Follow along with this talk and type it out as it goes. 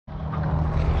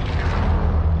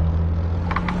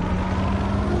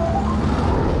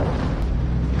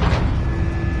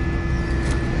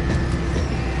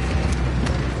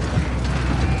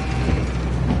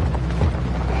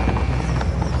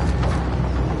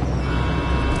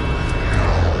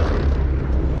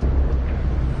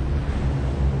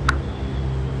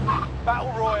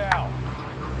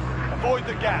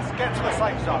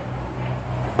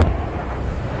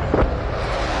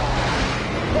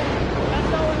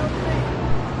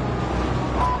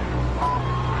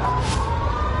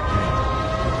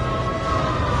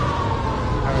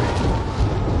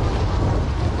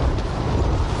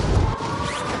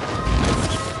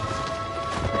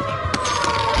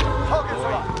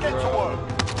get to work.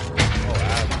 Oh,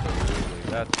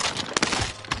 absolutely. That's...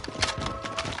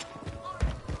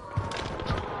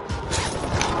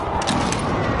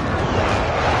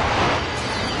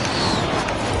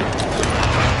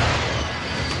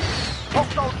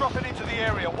 Hostile dropping into the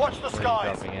area. Watch the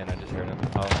skies. Dropping in. I just heard him.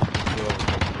 Oh, flew over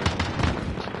the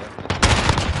bridge.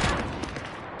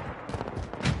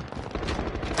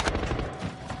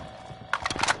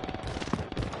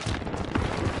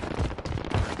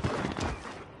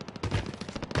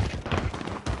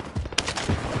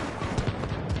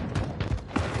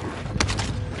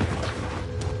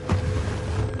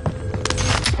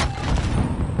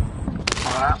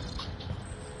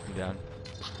 Down.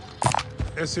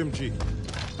 SMG.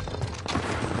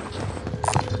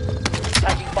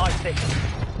 Taking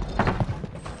 5-6.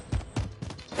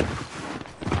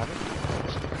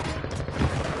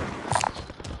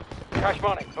 Cash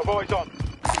money. My boy's on.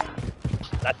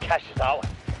 That cash is ours.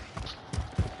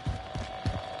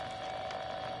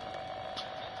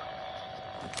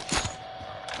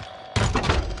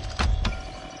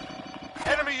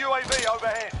 Enemy UAV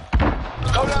overhead.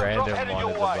 Loadout drop Random headed wanted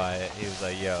your to way. buy it. He was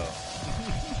like, yo.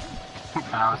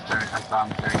 I saw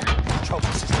him carrying it.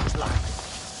 Trophy systems locked.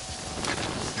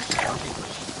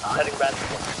 Setting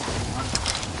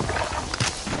ransom.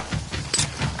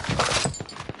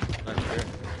 Not sure.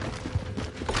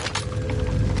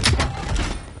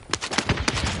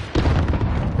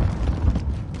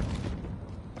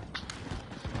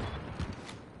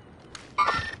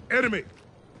 Enemy.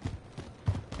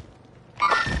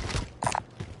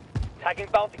 Tagging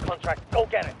bounty contract. Go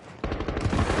get it.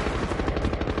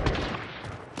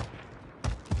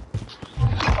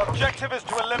 Objective is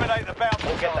to eliminate the bounty.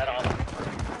 Go get that armor.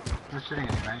 Who's shooting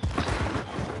at me, right?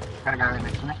 Got a guy right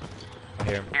next to me. I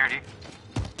hear him. Here, dude.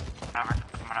 Over.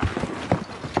 I'm over.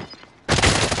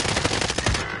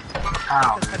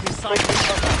 Ow, dude. He's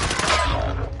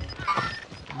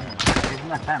in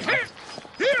that tent, right?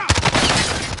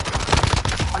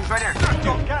 Oh, he's right here.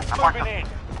 Got gas moving in.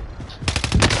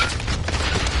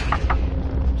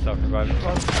 Self-reviving.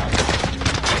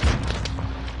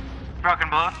 Broken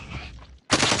both.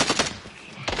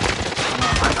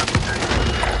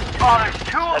 Oh, there's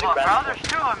two of them, bro. There's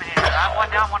two of them in here. I have one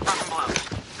down, one broken blue.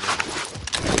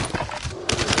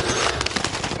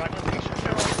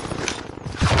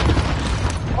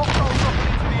 Hostile dropping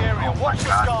into the area. Oh Watch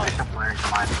the skies. Bishop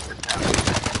Larry's mine is good down.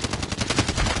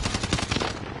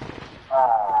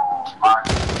 Oh,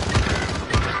 my.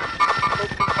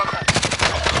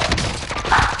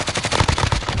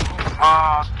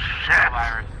 Oh, shit.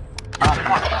 Virus.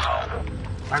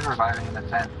 I'm reviving in the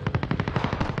tent.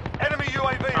 Enemy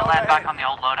UAV I'll land back overhead. on the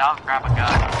old loadout, grab a gun.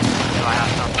 So I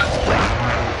have something.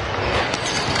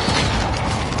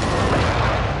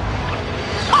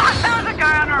 Oh, there was a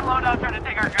guy on our loadout trying to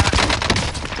take our gun.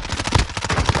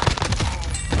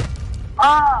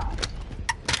 Ah!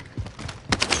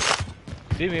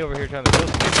 See me over here trying to build.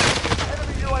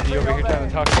 Enemy UAV See you over here trying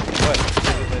to talk to me. What is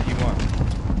it that you want?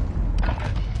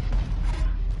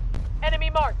 Enemy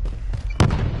marked.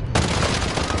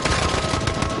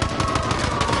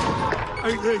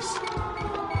 Hey, this.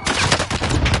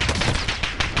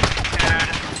 Dude.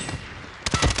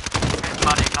 His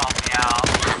buddy called me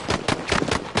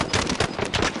out.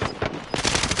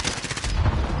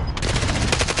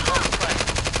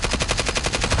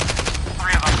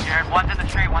 Three of them, Jared. One's in the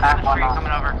tree, one's in the tree,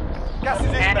 coming over. Gas is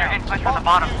And you're inbound. in push from the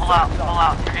bottom. Pull out, pull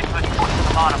out. You're in push from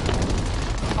the bottom.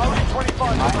 Only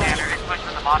 25 And miles. you're in push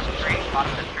from the bottom tree,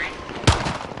 bottom of the tree.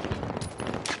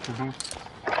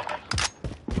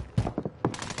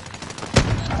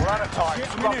 We're out of time.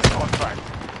 Drop the contract.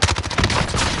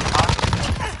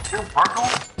 Sparkle?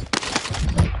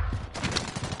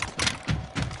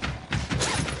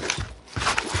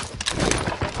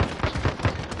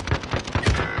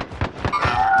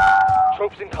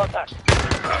 Troops in contact.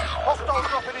 Hostile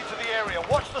dropping into the area.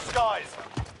 Watch the skies.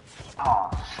 Oh,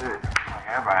 shit. Like,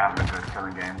 everybody having a good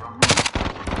killing game, bro.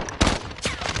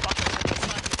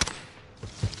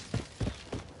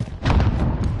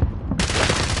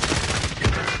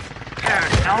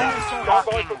 Dude, no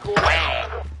fucking way.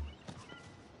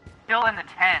 Still in the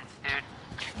tents,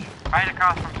 dude. Right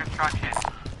across from construction.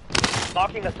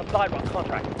 Marking the supply run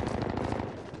contract.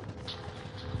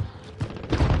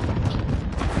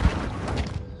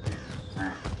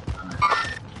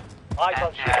 Eyes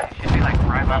on ship. Yeah, it should be like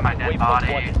right by my dead Waypoint body.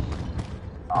 coordinates.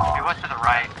 It was to the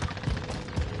right.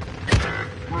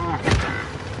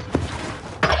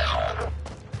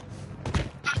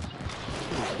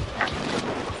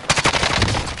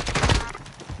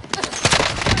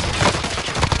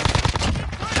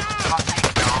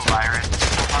 Fucking go, virus.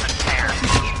 On a tear.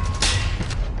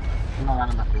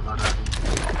 enough reload already.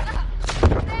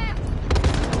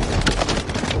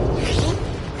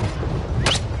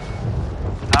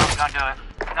 No, don't do it.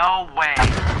 No way.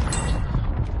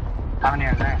 How many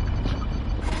are there?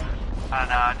 I don't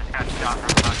know, I just got shot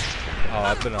from above. Oh,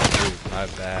 I've been on roof. My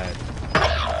bad.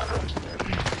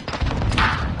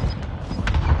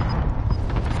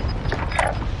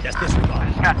 Yes, disregard. I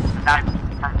just got sniped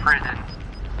from prison.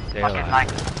 Fucking like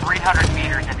 300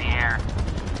 meters in the air.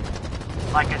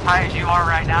 Like as high as you are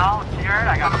right now, Jared,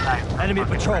 I got sniped. from Enemy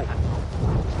fucking patrol. prison.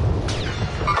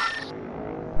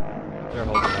 They're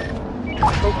holding it.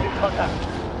 Group in contact.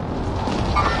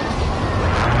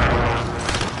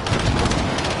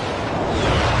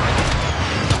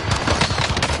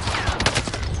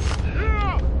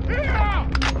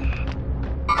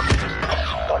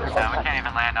 Yeah, we can't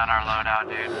even land on our loadout,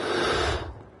 dude.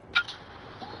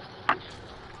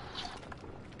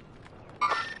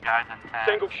 Guys in 10.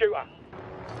 Single shooter.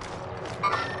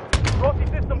 Rocky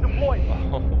system deployed.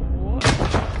 Oh, what?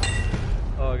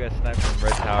 Oh, I got sniped from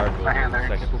Red Tower building. Right here, Larry.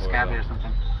 Second Full floor. scabby or Though.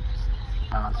 something.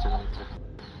 No, it's too late, too.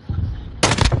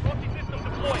 Rocky system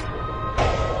deployed.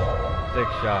 6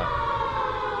 shot.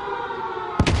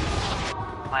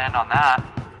 Land on that.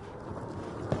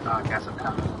 Oh, I guess I'm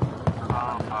coming.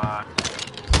 Oh, fuck.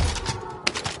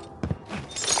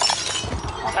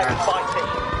 Taking fire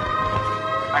station.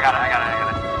 I got it.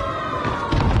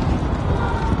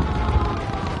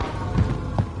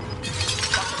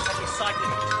 Enemy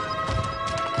sighted.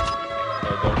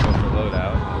 Oh, don't go for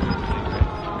loadout.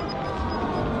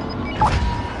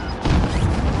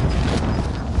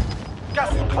 Gas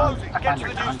is closing. I Get found to your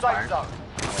the new gunfire. safe zone.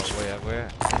 Oh, where?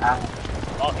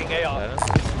 Marking Is AR. that him?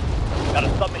 Got a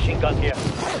submachine gun here.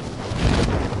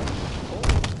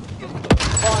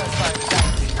 Fire station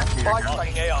active. Fire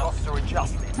Marking station AR. costs are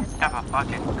adjusted. Have a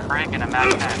fucking Craig and a Mac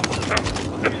 10.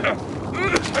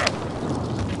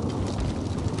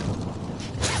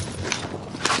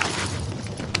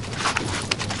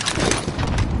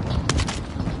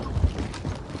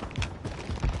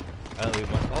 I don't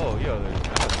leave one. Oh, yo, there's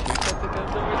two sets of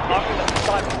guns over here. Marking the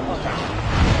supply box contact.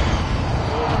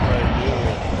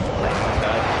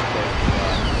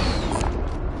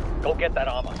 Go get that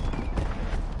armor.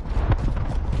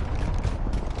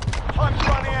 Time's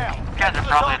running out. You guys are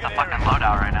probably at the fucking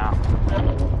loadout right now.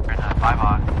 Or the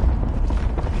 5-hawk.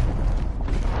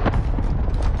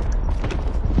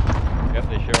 Yep,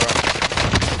 they sure are.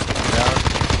 Down.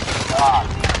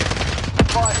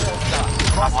 Fire sales done.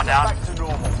 One down. Back to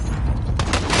normal. 2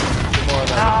 more on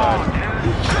the No, other dude.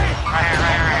 Right here.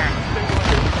 side.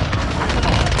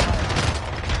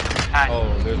 Nice. Oh,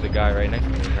 there's a guy right next to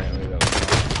me apparently though.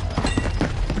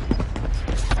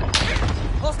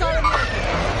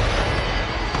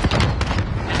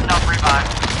 There's no revive.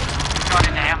 Going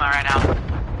into ammo right now.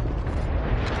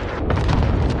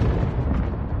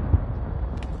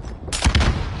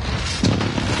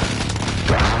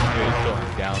 Dude, he's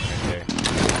going down right there.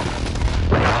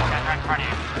 Guys right in front of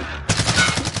you.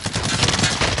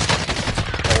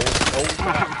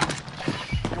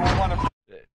 You want one of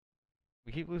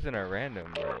We keep losing our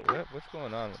random, bro. What's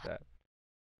going on with that?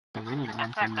 We need it's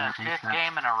like the 5th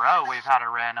game in a row we've had a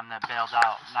random that bailed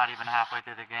out, not even halfway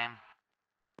through the game.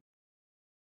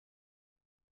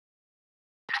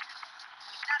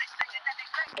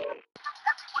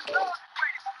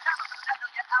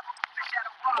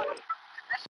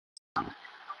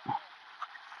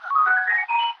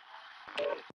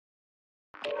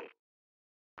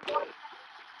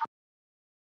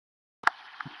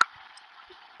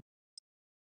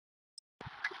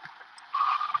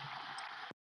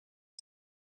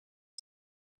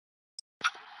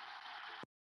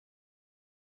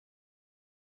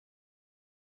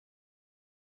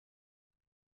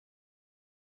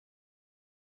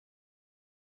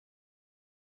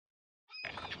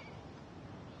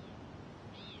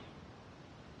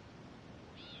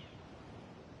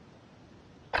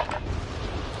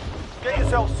 Get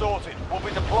yourself sorted. We'll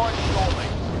be deploying shortly.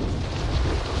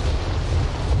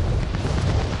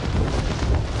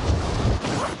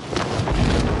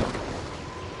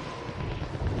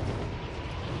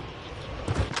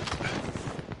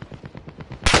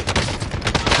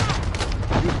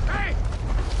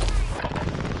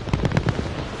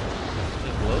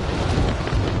 Just loading.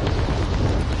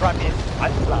 Prime in. I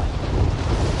fly.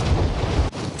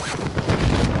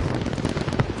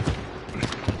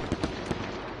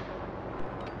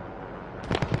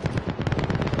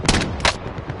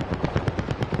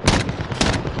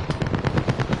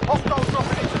 Hostiles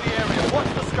dropping into the area. Watch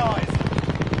the skies.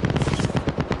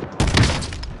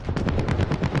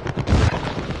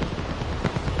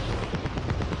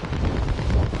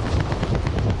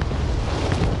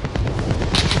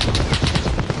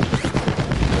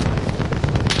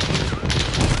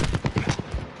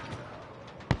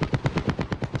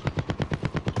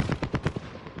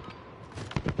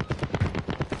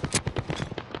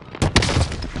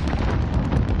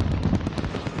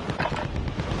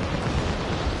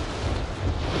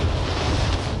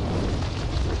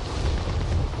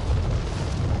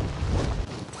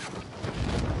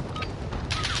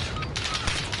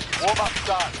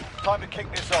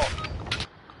 kick this off.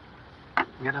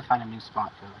 We gotta find a new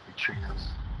spot for like retreat us.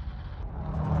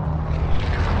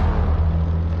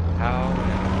 How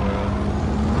in the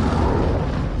world?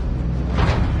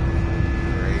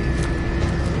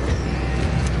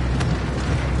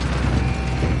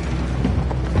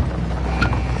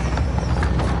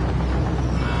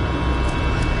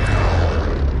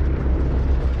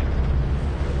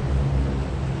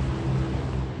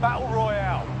 Battle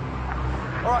Royale.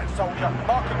 Alright, soldier,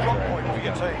 mark a drop point for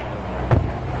your team.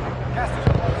 Cast is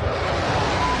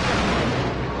close.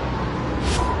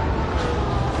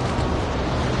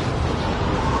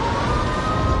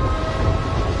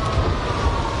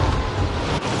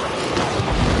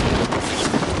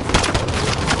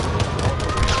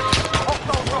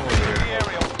 Hostile dropping into the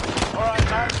area. Alright,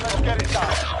 man, let's get it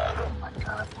done. Oh my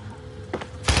god.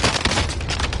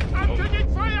 I'm taking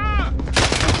fire!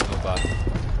 Oh god.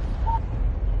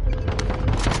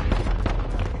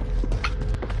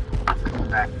 Coming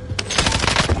back.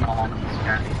 I'm alone in this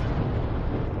guy.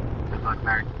 Good luck,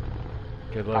 Mary.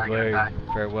 Good luck, Bye, Larry.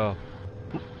 goodbye. Farewell.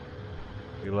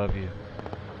 We love you.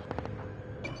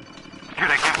 Dude,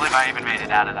 I can't believe I even made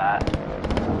it out of that.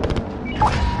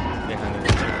 Get under the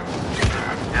chair.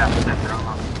 Yeah, that's it.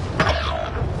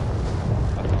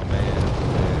 Oh man.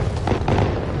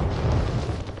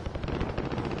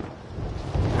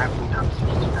 I have to jump to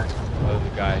you guys. Oh, there's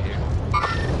a guy here.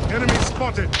 Enemy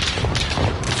spotted!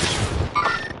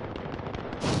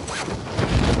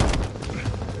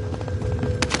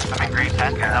 I'm in green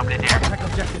tent, nobody here. Attack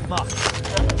objective marked.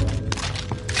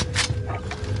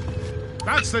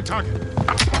 That's the target.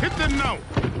 Hit them now!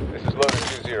 This is Loader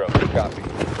 2-0. Good copy.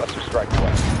 Cluster strike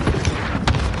away.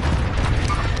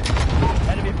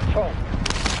 Enemy patrol.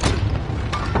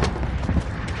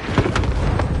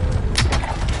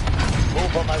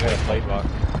 Move on my I got way. a plate box.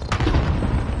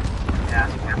 Yeah,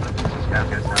 you can't put this guy's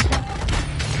good stuff.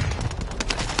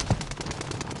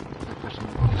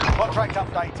 Contract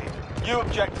updated. New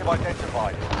objective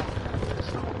identified.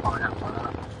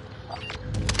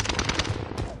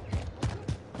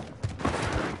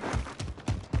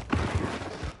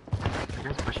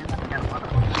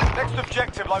 Next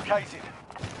objective located.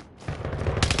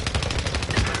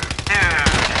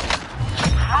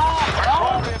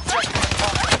 Primary objective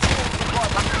accomplished.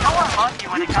 I'm so unlucky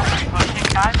when it comes to pushing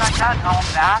guys like that and all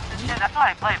fast and shit. That's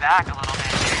why I play back a little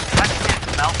bit, dude. I can get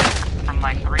melted from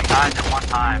like 3 guys at one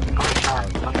time. Go short.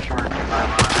 I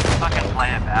just fucking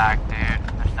play it back, dude.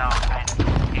 There's no I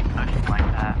keep pushing like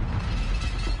that.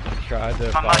 Try to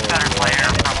I'm a much better player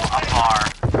from afar.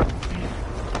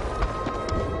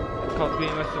 It's called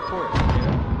being a support.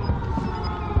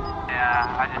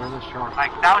 Yeah, I just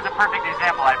like that was a perfect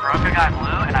example. I broke a guy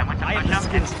blue and I went to push him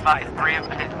and about 3 of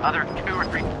his other 2 or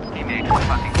 3 teammates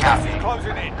fucking capped me.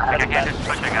 Closing in. Like I can't just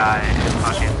push a guy and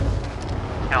fucking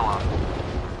kill him.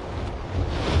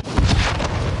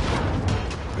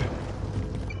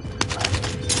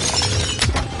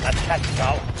 That's catching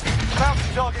out. Bounty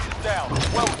target is down.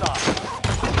 Well done.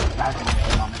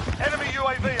 Enemy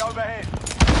UAV overhead.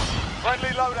 Friendly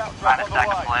loadout Find drop a on the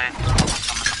second way. place.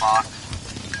 From the box.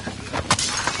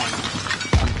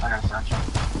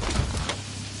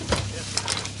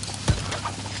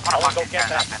 I I'll want go these get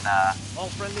guys that. up in All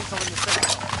friendlies are in the center.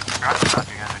 forgot to thought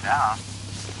you guys are down.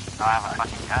 So I have a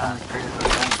fucking gun.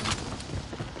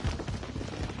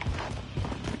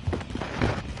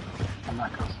 I'm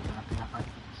not close enough.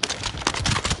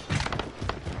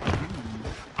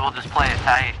 We'll just play it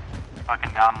tight.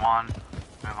 Fucking down 1.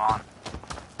 Move on.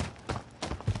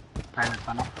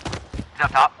 He's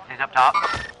up top. He's up top.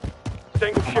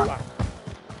 Single shooter.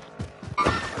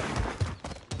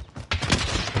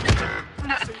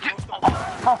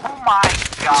 Oh my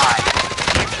god.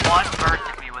 He one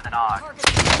bursted me with an AUG.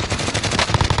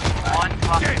 One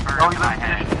fucking burst in my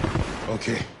head.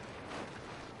 Okay.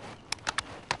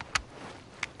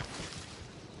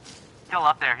 Still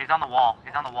up there. He's on the wall.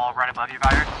 He's on the wall right above you,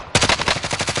 Byron.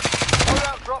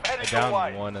 Loadout drop I headed your downed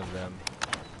way. one of them.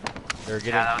 They were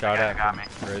getting that was the shot guy at that got from me.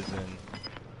 prison.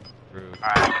 Roof.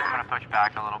 Alright, I'm gonna push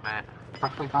back a little bit.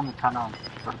 Click on the tunnel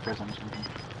for prison.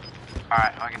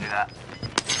 Alright, I can do that.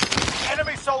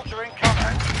 Enemy soldier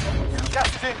incoming. Gas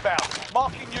is inbound.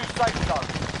 Marking new safe zone.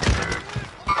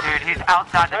 Dude, he's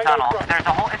outside the tunnel. It's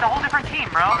a whole different team,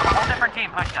 bro. A whole different team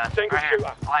pushed us. Single Right here.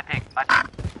 shooter. Light pink. Light pink.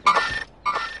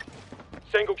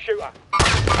 Single shooter.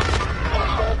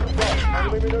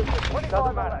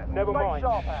 Doesn't matter. Never Stay mind.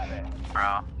 sharp out there.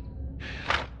 Bro.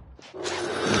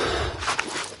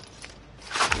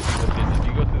 Okay, did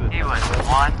you go through the He was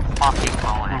tunnel? one fucking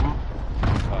bullet.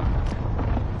 Fuck.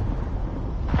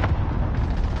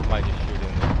 I might just shoot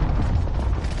him there.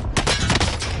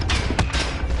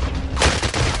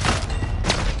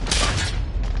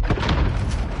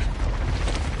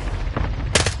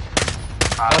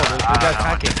 guy's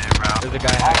know what to hacking. do, bro. There's a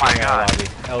guy Oh my hacking god. lobby.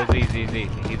 LZZZ.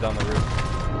 He's on the roof.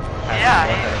 Yeah,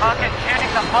 he's fucking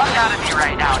shooting the fuck out of me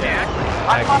right now, dude.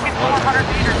 I'm fucking 400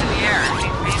 meters in the air.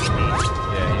 He's beating me.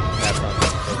 Yeah, he's snapped on me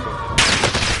so quick.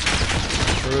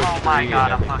 Oh my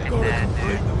god, I'm fucking dead,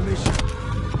 dude.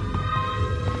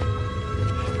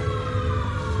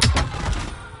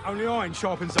 Only iron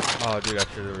sharpens iron. Oh, dude, I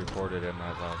should have reported him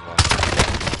as I was watching.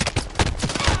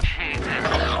 Jesus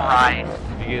Christ.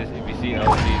 If you see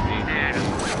LZZZ.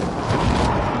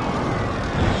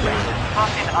 Dude.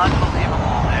 Fucking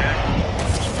unbelievable, dude.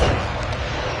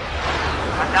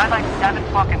 I've died like 7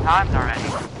 fucking times already.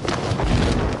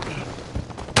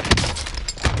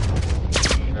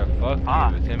 Yeah, fuck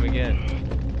you, it's him again.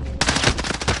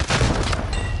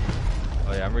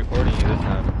 Oh yeah, I'm reporting you this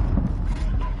time.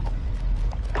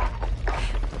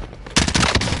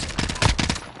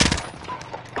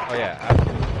 Oh yeah,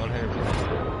 absolutely, 100%.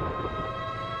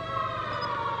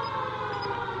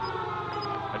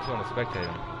 I just want to spectate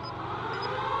him.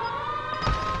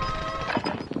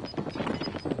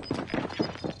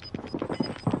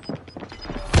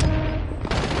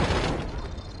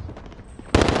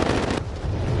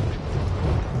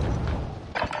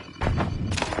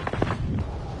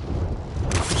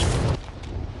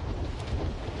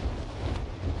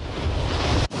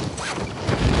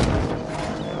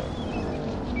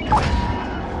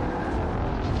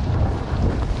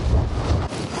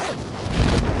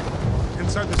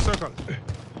 Inside the circle.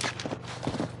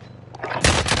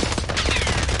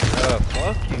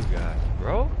 Fuck you guys,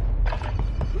 bro.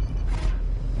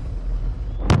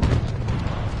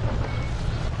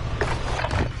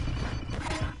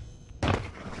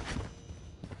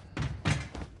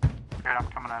 Good, I'm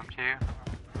coming up too.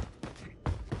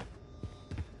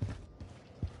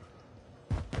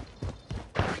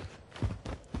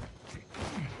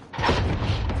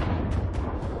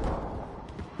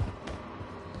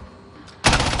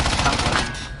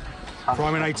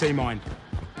 Prime and AT mine.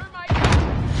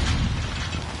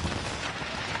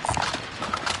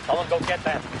 Someone go get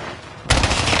that.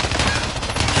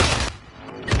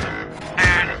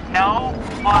 Dude, no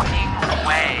fucking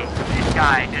way this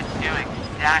guy just knew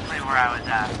exactly where I was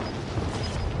at.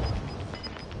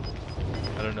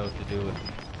 I don't know what to do with him.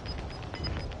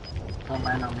 Don't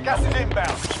land on me. Gas is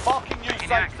inbound. Marking you He knew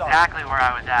safe zone. exactly where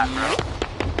I was at, bro.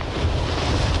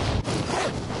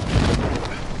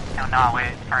 No, not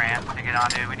wait for Ant to get on,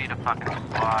 dude. We need a fucking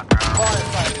squad, bro. Fire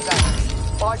sale is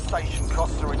active. Buy station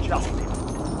costs are adjusted.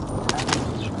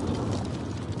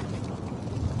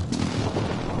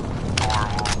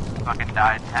 Horrible. Fucking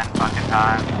died 10 fucking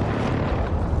times.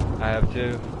 I have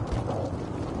 2.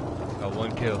 Got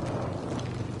 1 kill.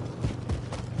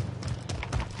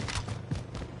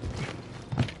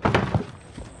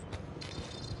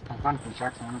 I'm going to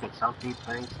construction. I'm going to get self-deep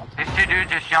place. These 2 dudes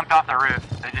just jumped off the roof.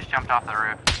 They just jumped off the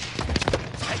roof.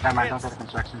 Never mind, don't go to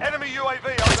construction. Enemy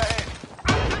UAV overhead.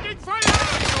 Taking fire!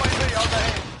 UAV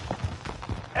overhead.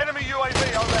 Enemy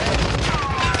UAV overhead.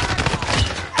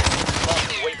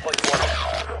 Waypoint 1.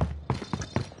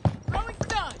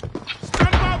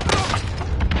 Stand up!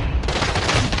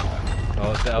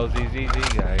 Oh, it's the LZZZ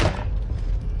guy.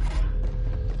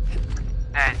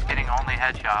 Yeah, he's getting only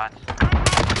headshots.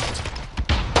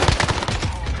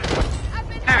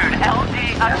 Dude, LZ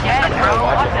again, bro.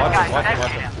 What this guy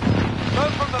sexy him. Go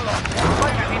from the lot.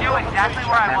 Dude, he knew exactly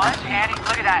where I was, and he,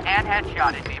 look at that, and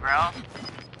headshotted me, bro.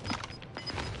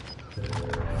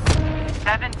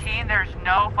 17, there's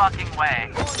no fucking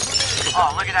way.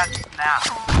 Oh, look at that snap.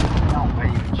 No way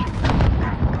you can shoot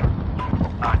that.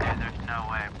 Oh, dude, there's no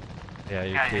way. Yeah,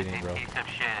 This you're guy is kidding, a bro. piece of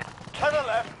shit. To the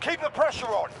left. Keep the pressure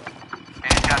on.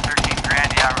 And he's got 13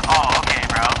 grand, yeah. Oh, okay,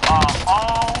 bro.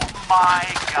 Oh my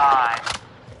god.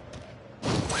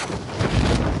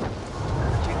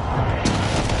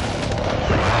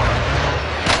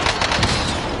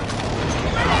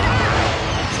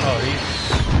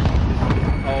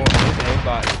 Oh, his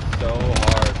aimbot is so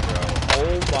hard, bro.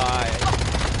 Oh my.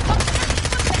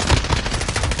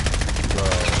 Bro.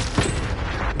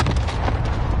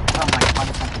 Oh my god,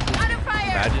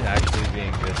 Imagine actually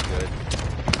being this good.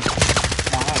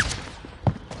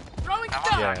 I want to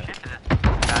Yeah. talk shit to this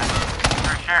guy.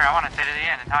 For sure, I want to stay to the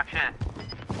end and talk shit.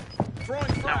 Throwing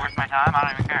So fire! where's my time? I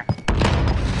don't even care.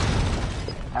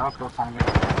 Now let's go find it.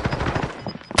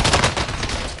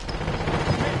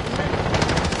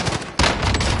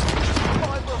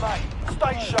 Five remain.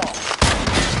 Stay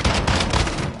sharp.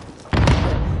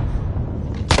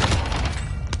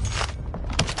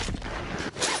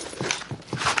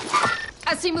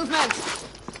 I see movement.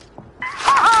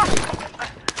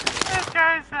 This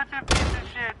guy is such a piece of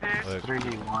shit, dude. Look,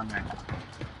 3v1 right now.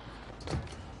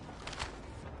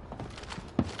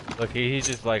 Look, he's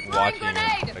just like watching him,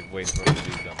 like waiting for him to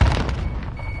do something.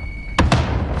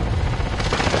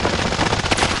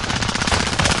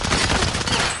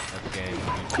 That's game,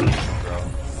 bro.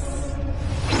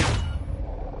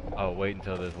 Oh, wait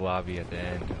until this lobby at the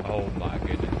end. Oh my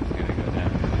goodness, it's gonna go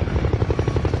down.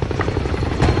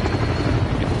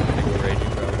 We're raging,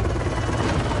 bro.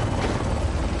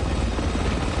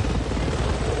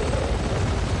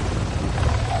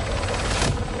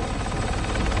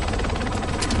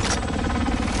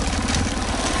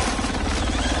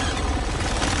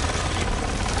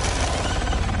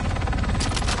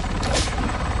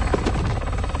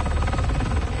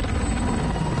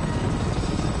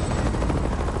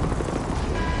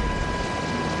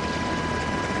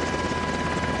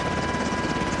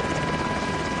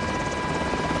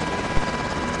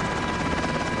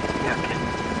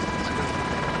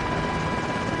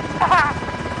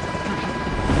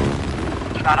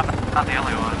 Not the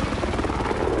only one.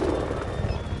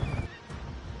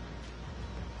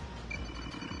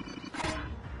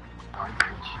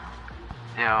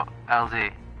 Yo,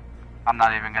 LZ, I'm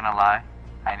not even gonna lie.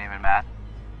 I ain't even mad.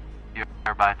 You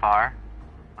are by far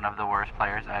one of the worst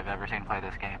players I've ever seen play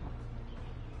this game.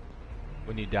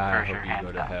 When you die, I hope you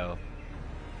go to hell.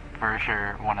 For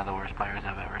sure, one of the worst players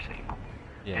I've ever seen.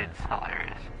 Yeah. It's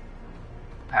hilarious.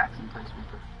 Paxton plays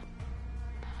Reaper.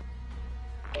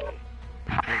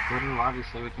 Hey, go to the lobby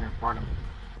so we can report him.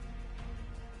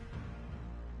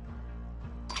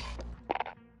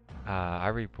 I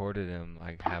reported him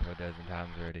like half a dozen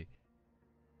times already.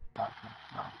 Okay,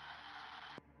 no.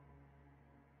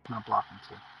 I'm not blocking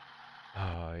too.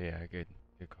 Oh yeah, good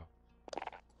call.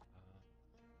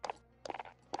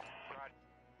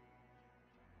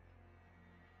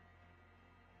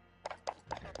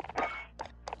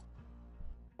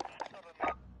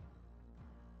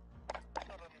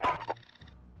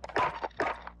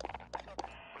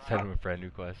 Send him a friend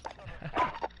request.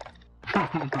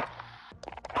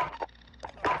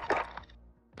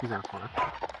 He's out for it.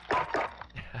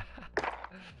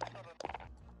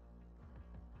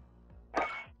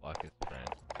 Block his friend.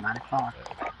 9 o'clock.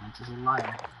 Lance is a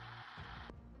liar.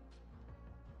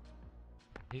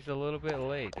 He's a little bit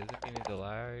late. Doesn't mean he's a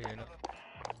liar, you know?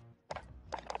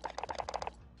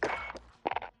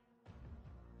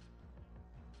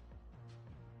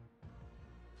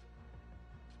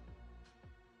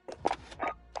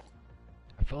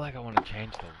 I feel like I want to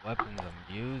change the weapons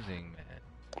I'm using, man.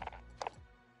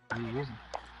 What are you using?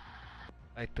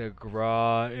 Like the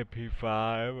GRA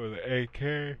MP5 or the AK.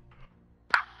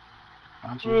 Why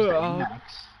don't you use the AMAX?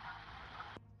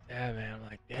 Yeah, man, I'm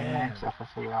like, damn. AMAX,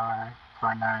 FFAR,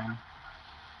 Car 9.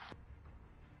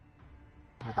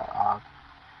 With the AUG.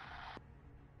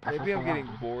 Maybe I'm getting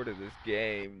bored of this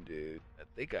game, dude. I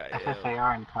think I am.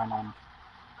 FFAR and Car 9.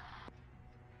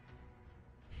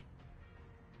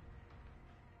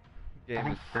 I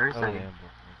think Thursday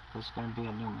there's going to be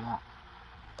a new map.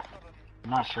 I'm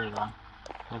not sure though.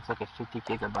 It's like a 50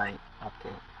 gigabyte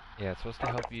update. Yeah, it's supposed to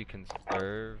help you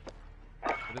conserve,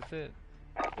 what is it?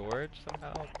 Storage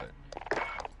somehow, but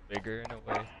bigger in a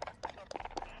way.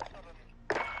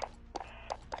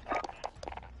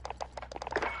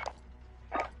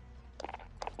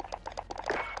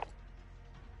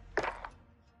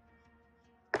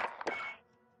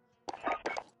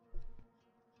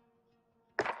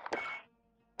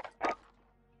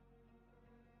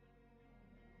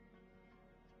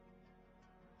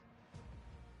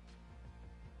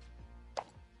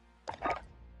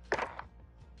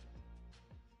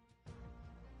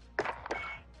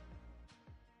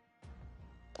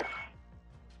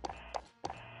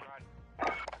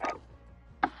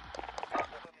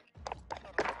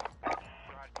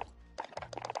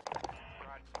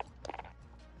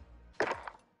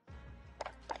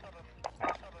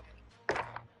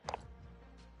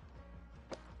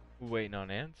 Waiting on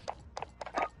ants?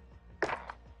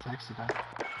 Taxi guy.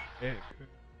 Yeah.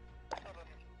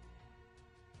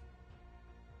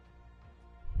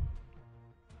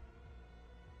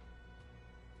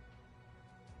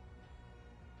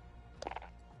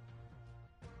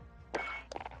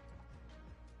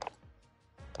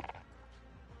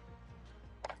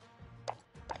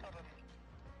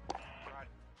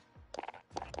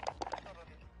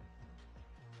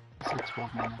 It's like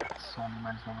 12 minutes, so I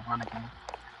might as well run again.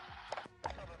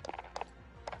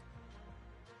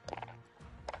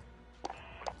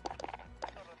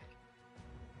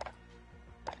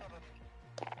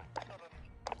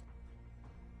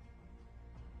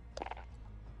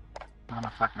 I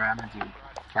wanna fuck around and do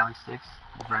Cali sticks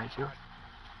with riot shield.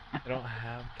 I don't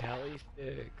have Cali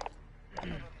stick.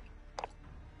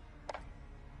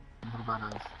 What about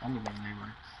us? Any melee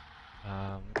works.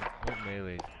 What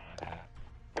melees do I have?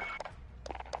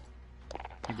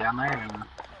 You down there? Or...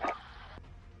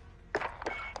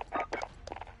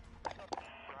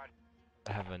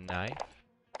 I have a knife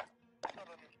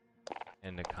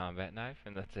and a combat knife,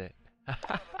 and that's it.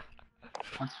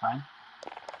 That's fine.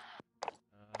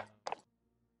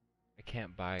 I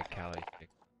can't buy a Cali stick.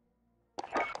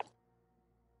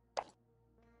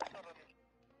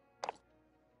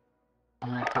 I'm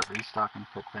gonna put restock and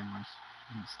put claymores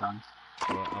and stuns.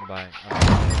 Well, I'm buying.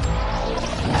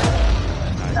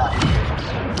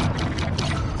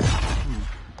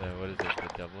 What is it? The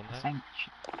double knife?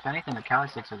 If anything, the Cali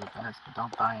sticks are the best, but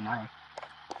don't buy a knife.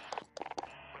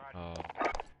 Oh.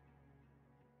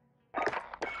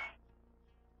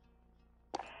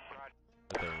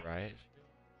 With the riot shield?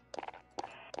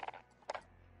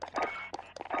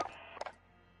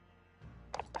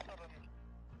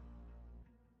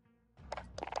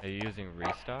 Are you using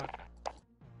restock?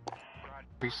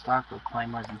 Restock with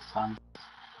claymores and stuns,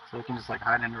 so you can just like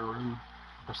hide in a room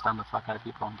or stun the fuck out of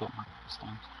people and get more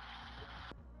stuns.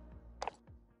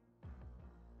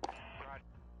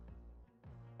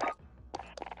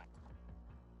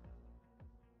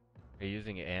 Are you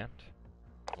using amped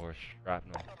or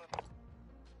shrapnel?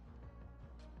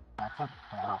 I put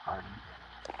battle hardened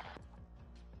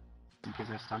in case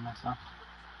I stun myself.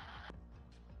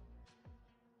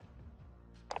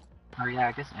 Oh yeah,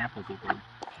 I guess amp would be good.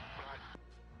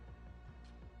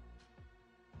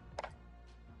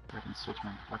 I can switch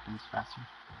my weapons faster.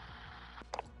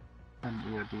 Then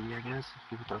EOD, I guess,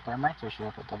 if you put thermites, or should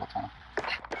I put double time?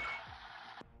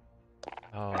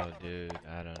 Oh, dude,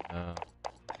 I don't know.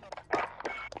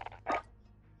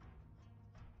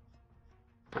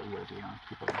 Put EOD on,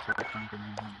 people can start coming to me.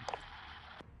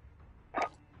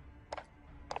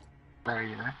 There, are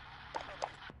you there?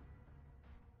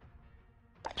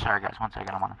 Sorry guys, one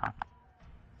second, I'm on the phone.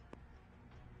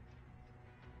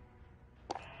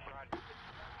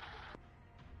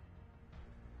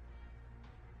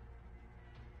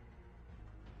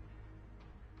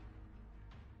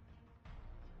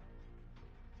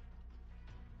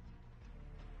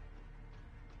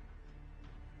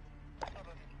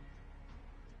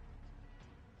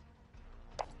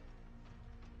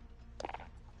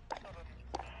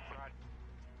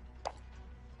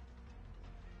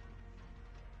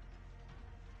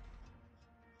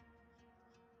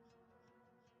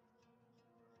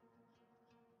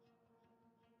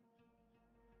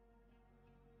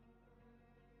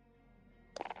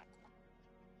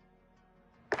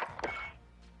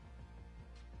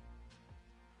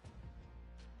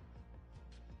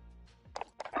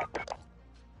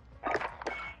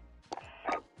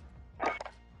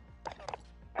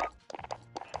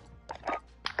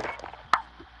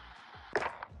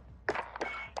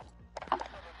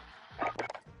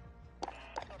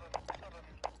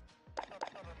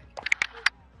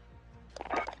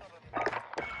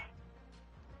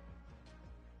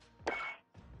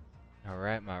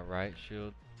 Alright, my right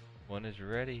shield one is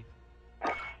ready.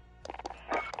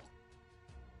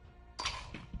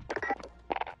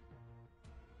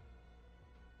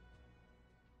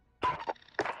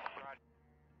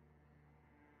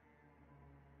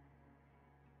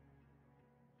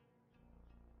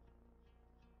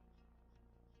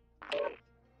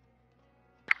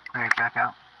 Alright, back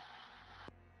out.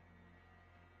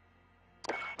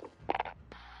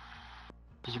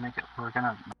 Did you make it? We're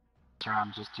gonna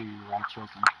around just do right choke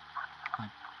and like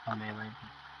on melee.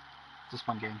 Just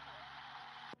one game.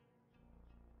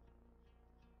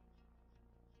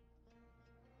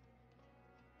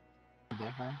 You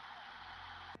there, Brian?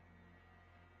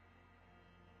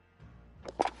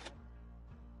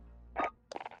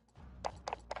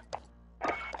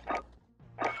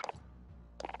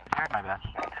 My bad.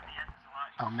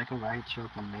 I'll make a right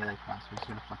choke and melee class. We're just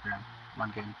gonna fuck around.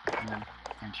 One game, and then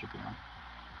game should be on.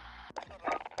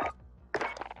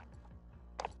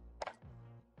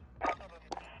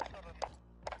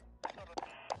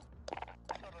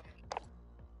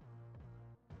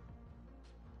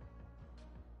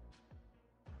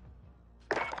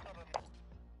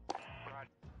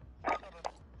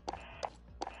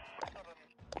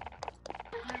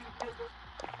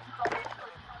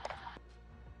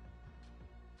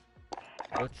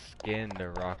 What skin to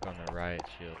rock on the riot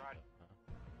shield?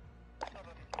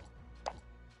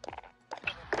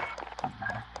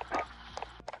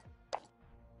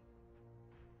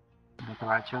 Make a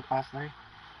right choke class, Larry?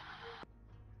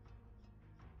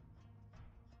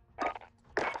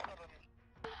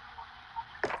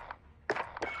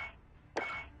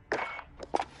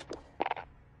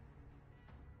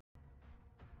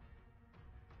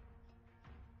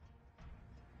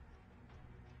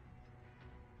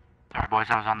 boys,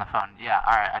 I was on the phone. Yeah,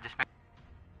 alright, I just made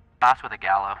fast with a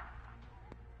gallo.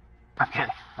 Okay,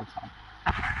 that's fine.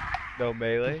 No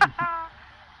melee?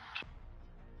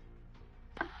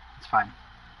 It's fine.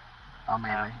 I'll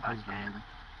melee. Yeah, I was okay. melee.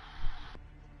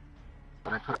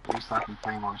 But I put restock and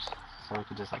claymores, so we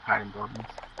could just like hide in buildings.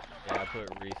 Yeah, I put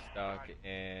restock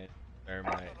and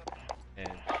thermite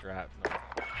and shrapnel.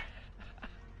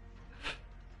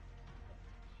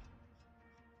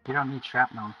 You don't need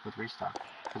shrapnel with restock,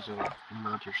 because you'll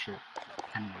unload your shit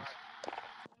anyways.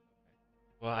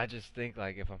 Well, I just think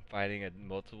like if I'm fighting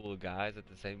multiple guys at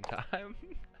the same time.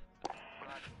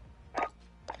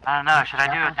 I don't know, should I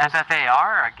do an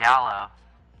FFAR or a gallo?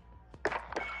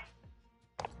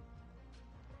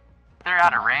 If they're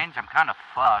out of range, I'm kind of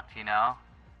fucked, you know?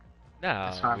 No,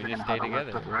 That's why we we're just gonna stay huddle up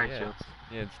together. with the riot Yeah. shields.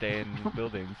 Yeah, and stay in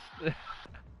buildings.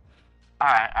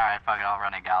 Alright, fuck it, I'll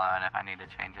run a gallo, and if I need to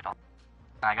change it,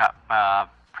 I got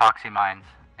proxy mines,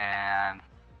 and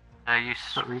I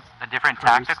use a different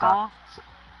tactical.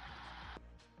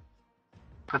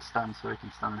 Put stun so we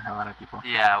can stun the hell out of people.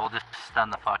 Yeah, we'll just stun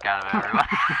the fuck out of everyone.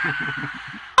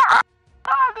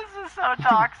 Oh, this is so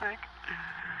toxic.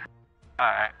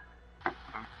 Alright.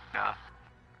 Go.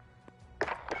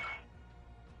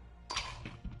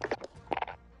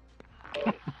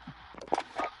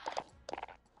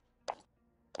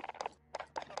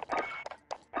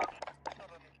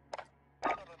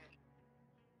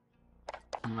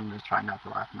 I'm gonna just try not to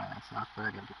laugh my ass off, but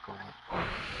I gotta be quiet.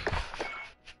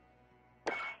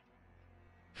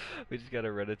 We just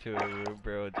gotta run into a room,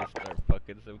 bro, and just start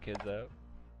fucking some kids up.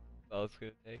 That's all it's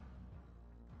gonna take.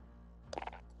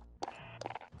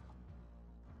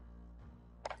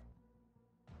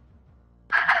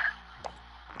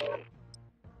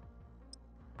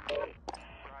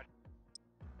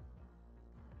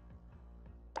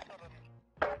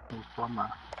 There's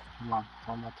Forma. Come on,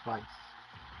 Forma twice.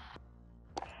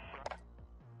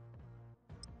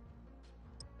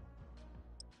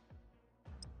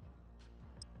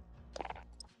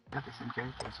 Got the same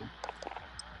characters here.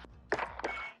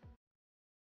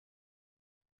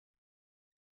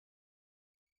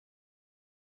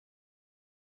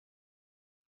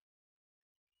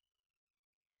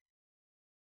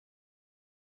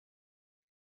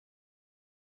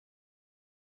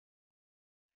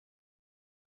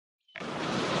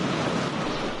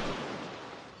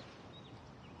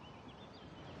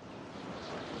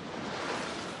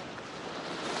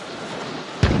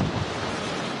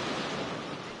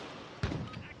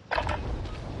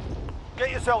 Get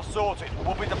yourself sorted.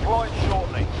 We'll be deploying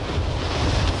shortly.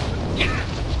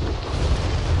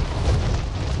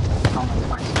 Forma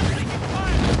twice.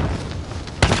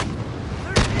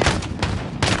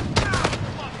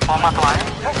 Forma twice?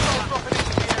 Hostiles dropping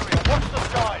into the area. Watch the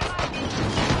skies.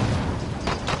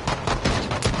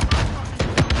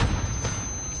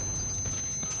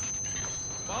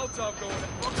 Molotov going in.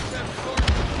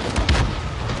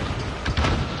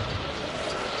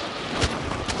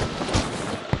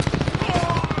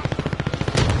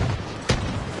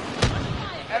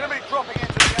 Enemy dropping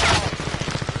into the area.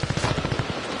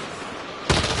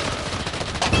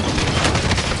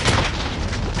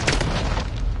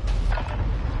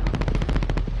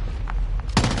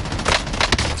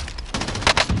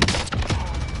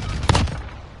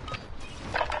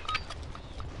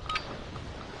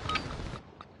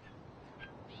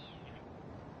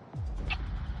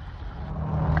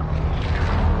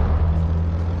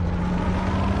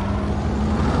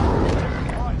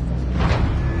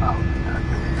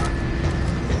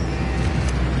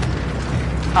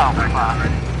 Oh, my God.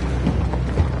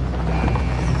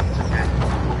 It's okay.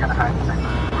 We gotta hide the second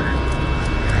order.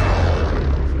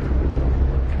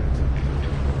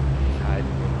 Hide.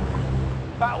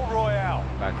 Battle Royale.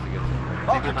 Back to get some.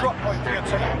 Mark a drop point for your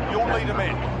team. You'll lead them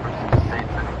in.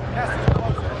 Gas is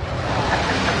closing.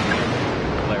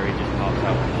 Larry just pops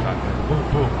out with a shotgun. Boom,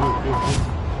 boom, boom, boom, boom.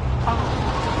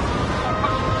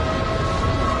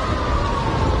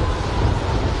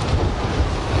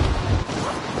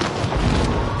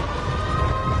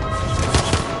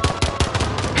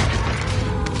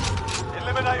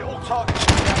 Eliminate all targets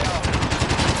in the AR.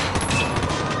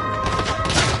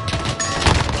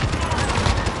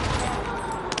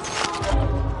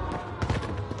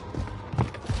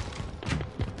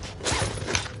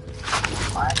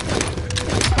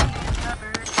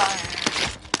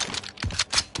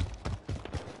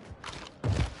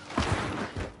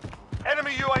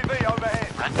 Enemy UAV overhead.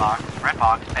 Red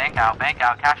box, bank out,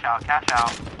 cash out.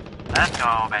 Let's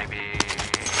go, baby.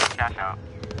 Cash out.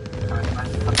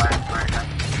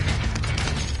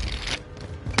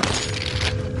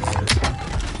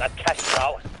 That cash is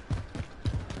out.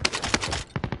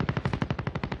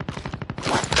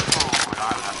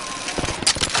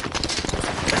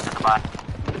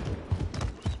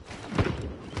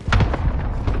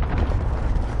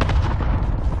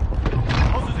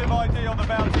 on the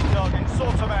bounty target.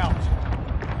 Sort them out.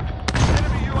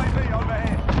 Enemy UAV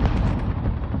overhead.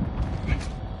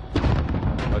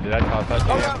 Oh, did I toss that to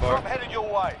you Loadout before? drop headed your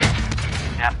way.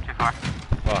 Yeah, too far.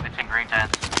 Fuck. It's in green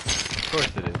tent. Of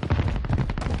course it is.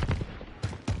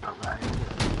 Alright.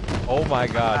 Oh my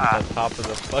god, it's on top of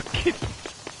the fucking...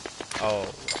 Oh.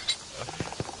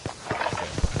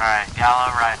 Alright,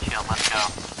 Gallo, riot shield, let's go.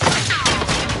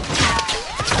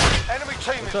 Enemy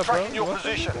team What's is up, bro? tracking your What's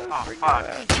up? position. Oh, fuck.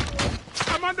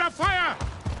 I'm under fire!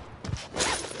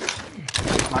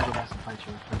 Margaret has to fight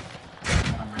you with it.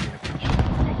 I'm ready to push.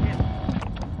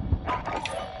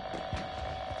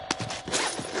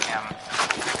 Damn.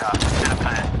 Should have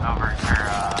put it over, or,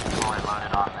 fully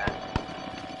loaded on there.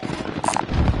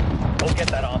 Go get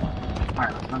that armor.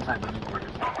 Alright, let's go inside living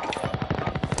quarters.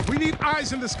 We need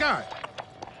eyes in the sky.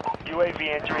 UAV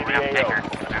entering We have a the kicker. AO.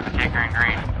 We have a kicker in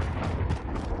green.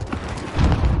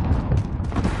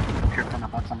 Tripping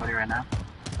up on somebody right now.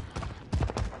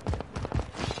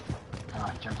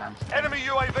 Oh, jump down. Enemy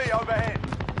UAV overhead.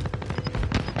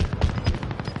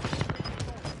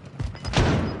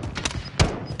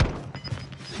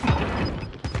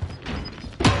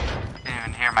 Didn't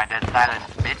even hear my dead silence,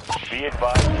 bitch. Be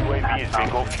advised, UAV is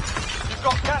bingo. You've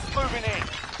got gas moving in.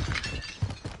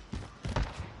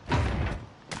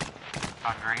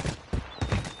 On green.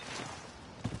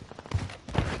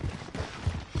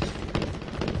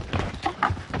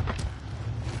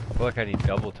 I feel like I need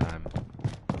double time.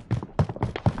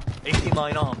 18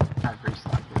 line arm. I've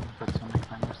restarted. Put so many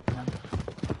timers again.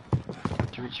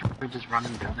 Should we just run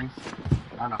in buildings?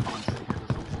 I don't know if I want to stay here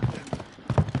this whole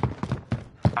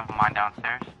time. Have mine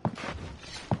downstairs.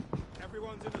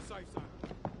 Everyone's in the safe zone.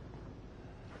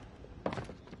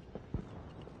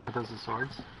 Are those the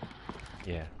swords?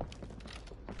 Yeah.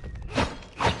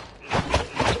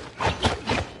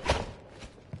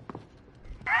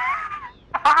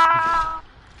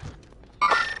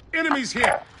 Enemies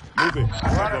here! Moving. We're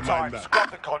out Never of time. mind that.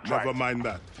 Scrap the contract. Never mind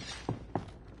that.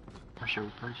 Or should we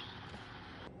push?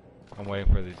 I'm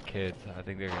waiting for these kids. I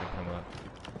think they're gonna come up.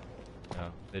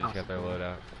 No, they just got their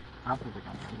loadout. I don't think they're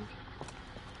gonna move.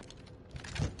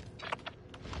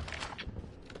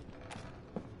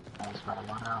 I just got a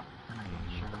lot out. I'm not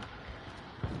even sure.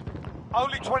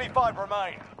 Only 25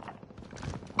 remain.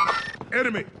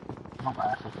 Enemy! I'm not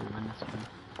bad if we win this one.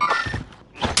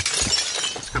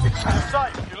 You're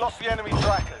safe. You lost the enemy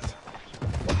trackers.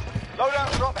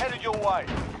 Loadout drop headed your way.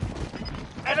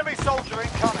 Enemy soldier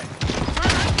incoming.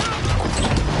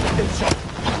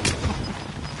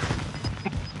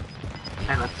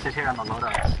 Hey, let's sit here on the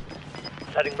loadouts.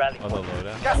 Setting rally On the point.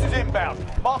 loadout? Gas is inbound.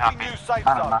 Marking new safe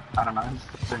I don't zone. know. I don't know.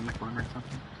 Just sit in the corner or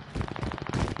something.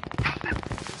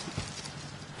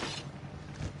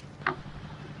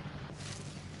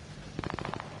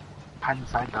 Hide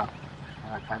inside though.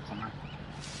 I like hide somewhere.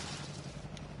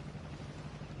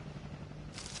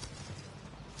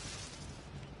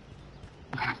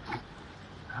 I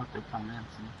hope they come in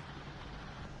soon.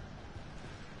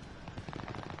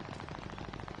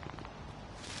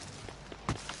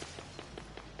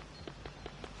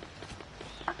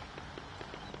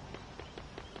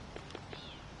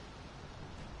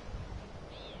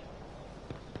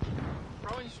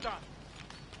 Throwing stun.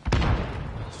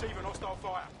 Receiving hostile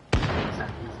fire.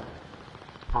 Exactly.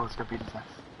 Oh, let's go beat his ass.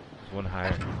 There's one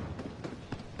higher.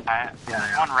 Alright.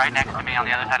 Yeah. One right next to me on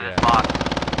the other side of Yeah. this box.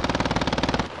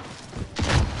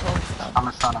 I'm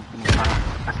gonna stun him. I'm gonna stun him.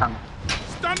 I stun him.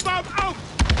 Stun bomb out!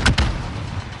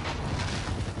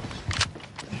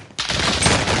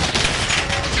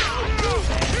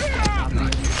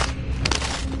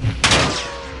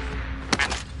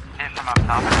 Hit from up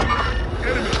top.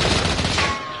 Enemy!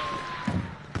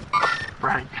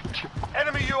 Right.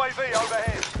 Enemy UAV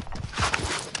overhead.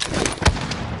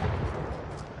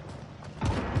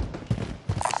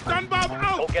 Stun bomb Go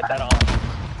out! get that armor.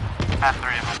 Past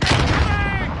three of them.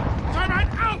 Time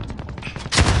out!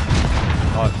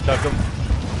 Oh, stuck him.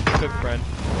 Took friend.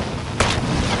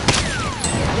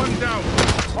 One down.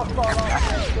 Hostile arm.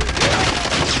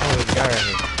 Oh, there's a guy right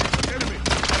here. Enemy!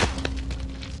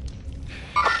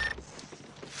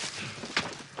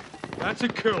 That's a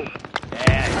kill.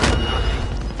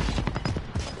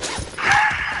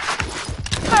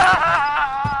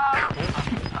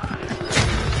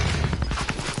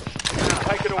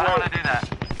 Take it I don't away. want to do that.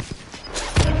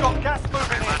 You've got gas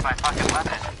moving Reload in. my fucking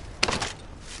weapon.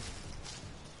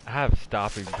 I have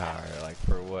stopping power. Like,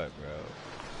 for what,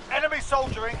 bro? Enemy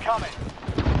soldier incoming.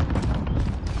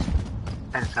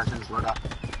 Hey, this guy's in his loadout.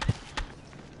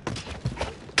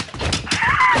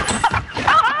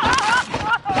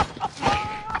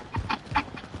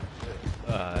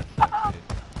 That sucks,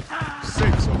 dude.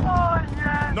 Safe zone. Oh,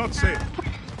 yes. Not All set.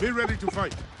 Be ready to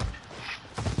fight.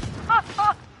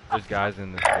 There's guys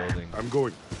in this building. I'm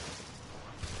going.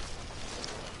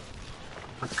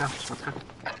 Let's go. Let's go.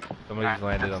 Somebody's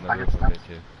landed on the roof of it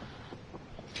too.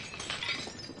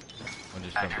 One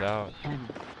just jumped out.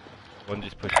 One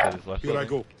just pushed to his left. Here I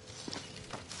building. go.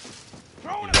 He's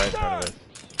right in front of us.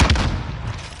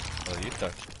 Oh, you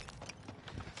stuck.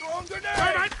 Throwing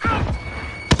grenade! Out!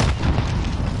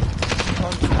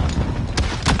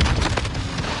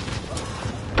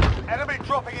 Enemy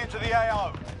dropping into the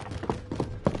AO.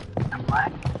 I'm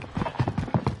black.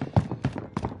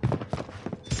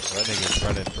 That nigga's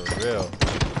running for real.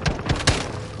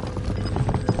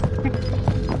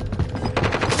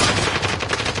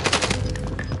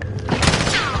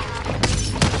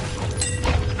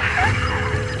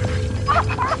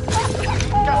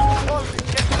 Gas is closing.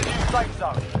 Get to the new safe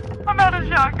zone. I'm out of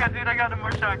shotgun, dude. I got no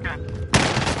more shotgun.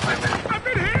 I've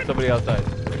been hit! Somebody outside.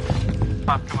 Come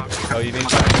on. Oh, you need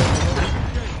shotgun?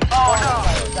 Oh no!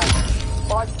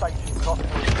 5 stations crossing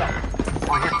the zone.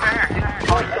 Oh, he's there.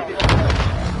 All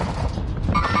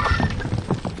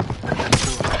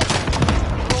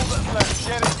that's left.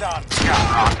 Get it done. He got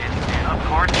rockets, dude. Of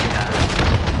course he does.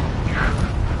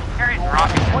 Carries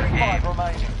rockets in the 25 game.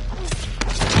 remaining.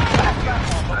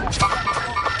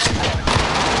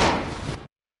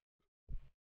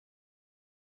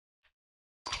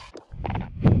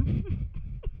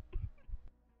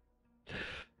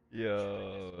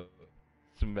 Yo.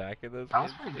 Smacking those That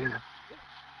was kids. pretty good.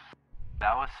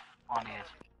 That was funny as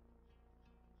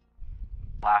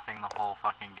laughing the whole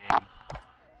fucking game.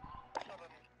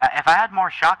 If I had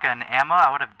more shotgun ammo,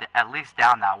 I would have at least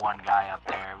downed that one guy up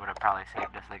there. It would have probably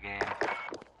saved us the game.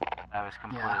 I was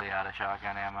completely out of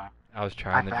shotgun ammo. I was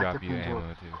trying to backed drop up you into a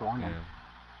ammo too. corner.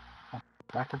 Yeah.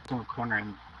 Backed up to a corner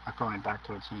and I'm going back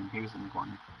towards him. He was in the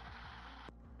corner.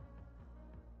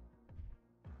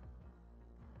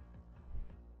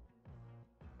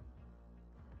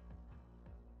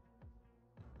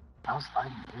 I was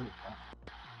fighting really well.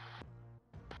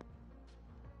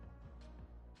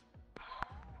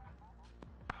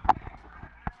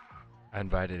 I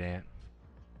invited Ant.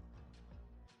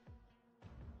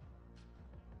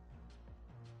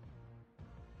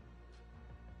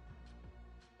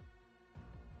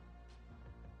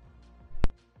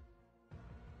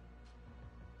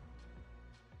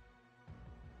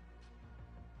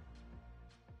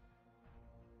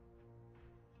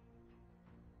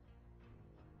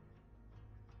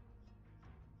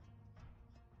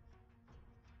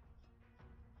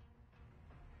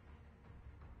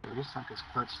 We just sunk his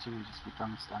clutch too, just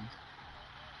become stunned.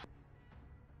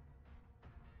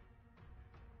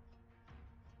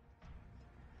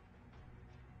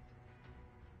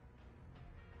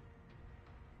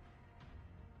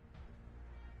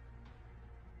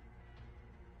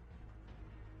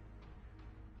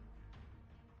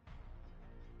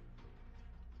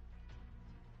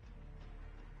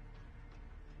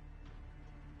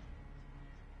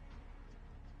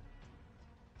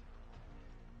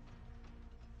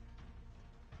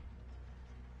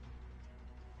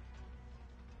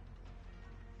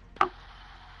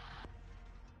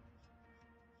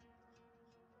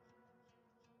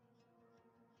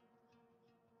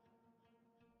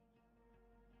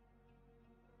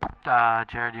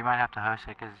 Jared, you might have to host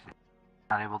it because he's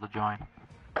not able to join.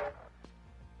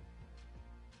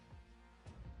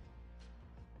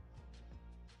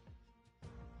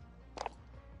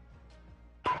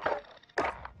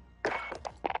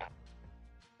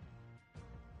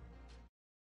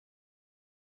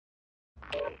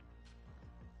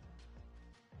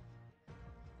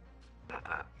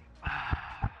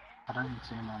 I don't even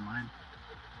see him online.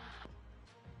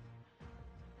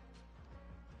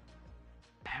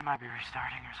 It might be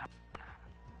restarting or something.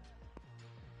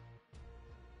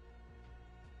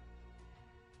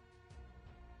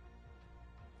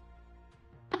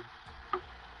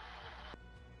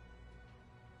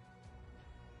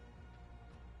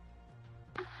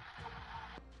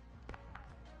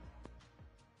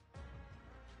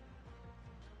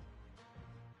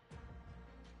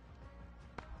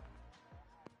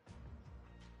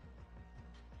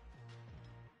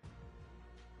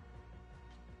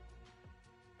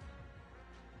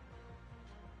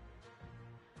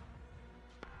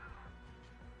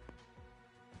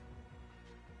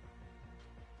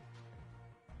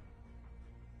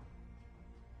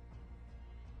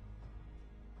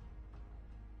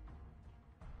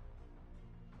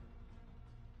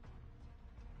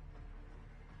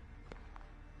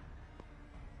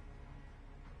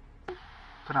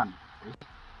 Put on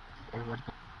everybody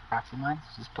put passing lines,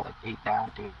 just put like 8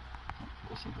 down, dude.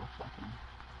 Every single fucking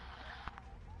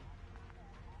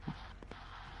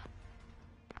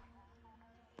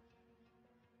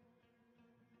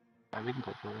Yeah, we can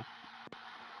take the risk.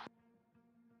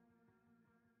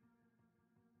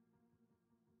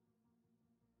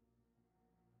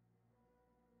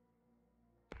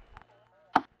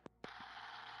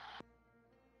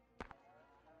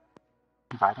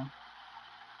 Invite him.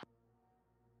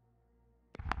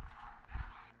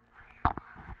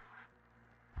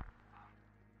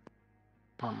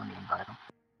 Don't let me invite him.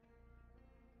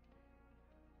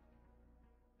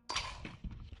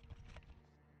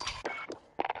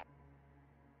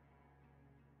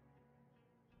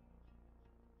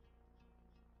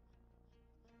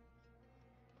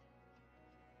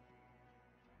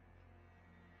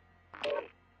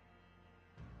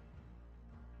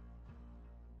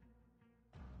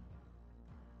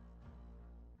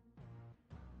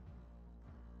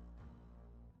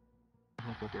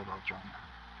 I think we'll be able to join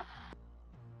now.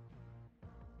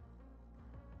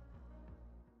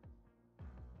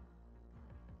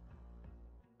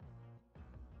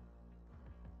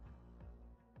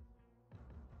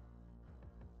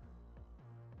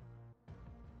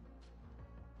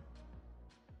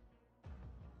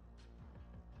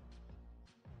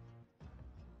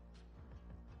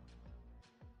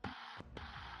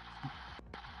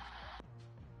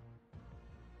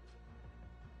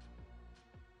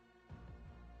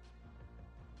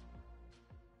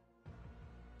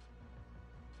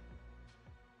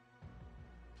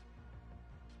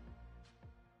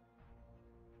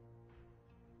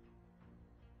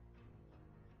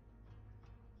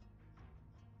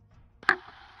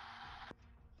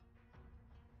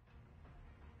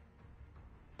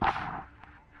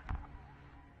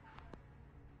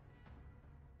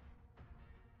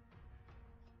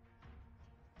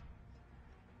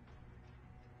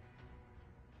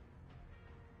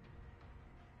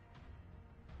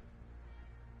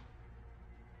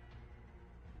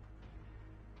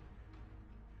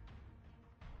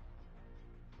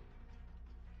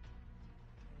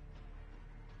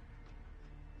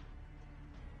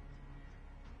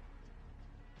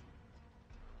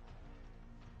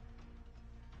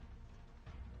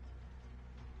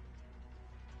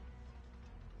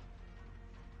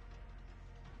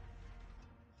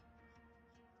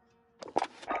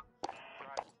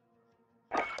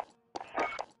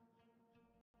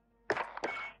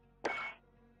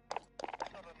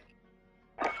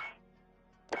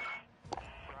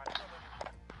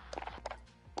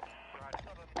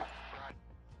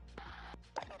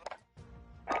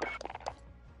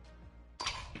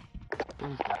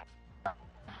 Who's that?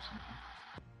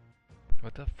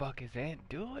 What the fuck is Ant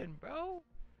doing, bro?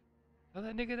 Tell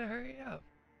that nigga to hurry up.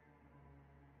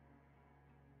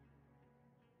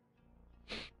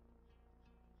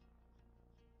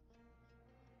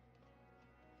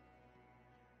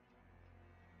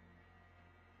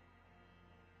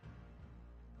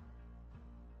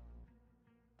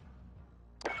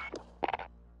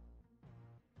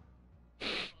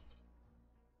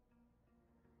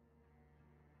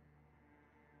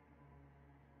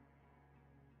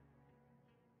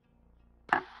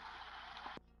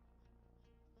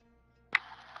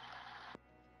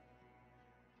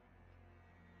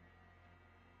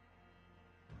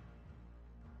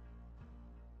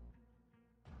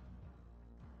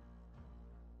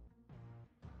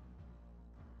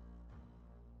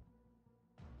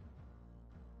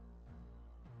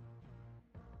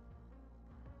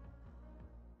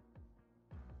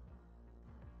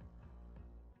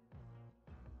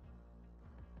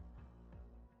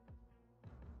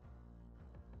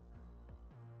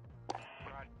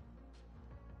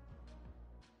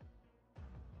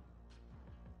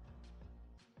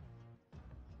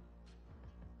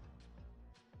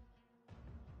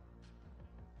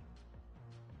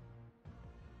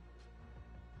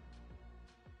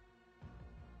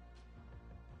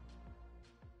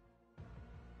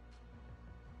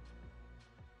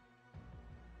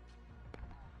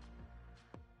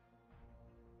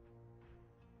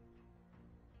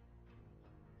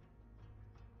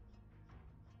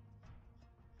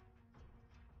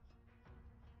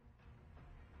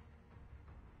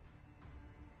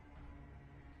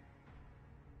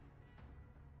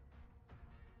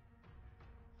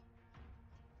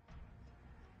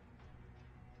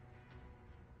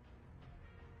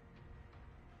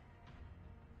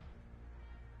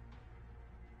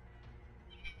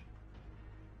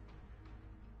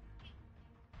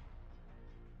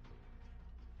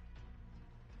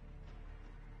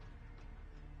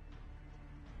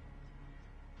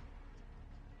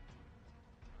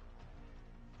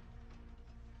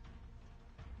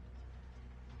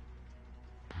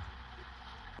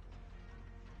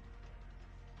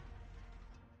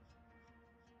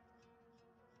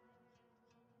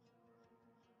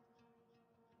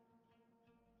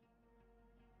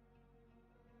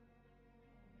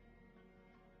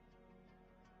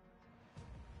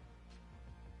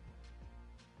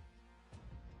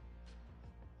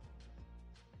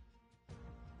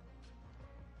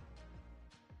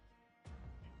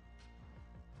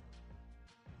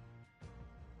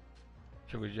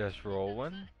 Should we just roll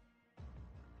one?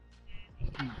 I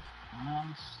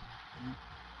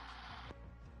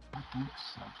think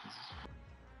so.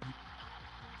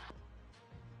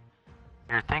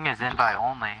 Your thing is invite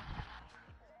only.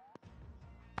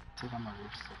 Sit on the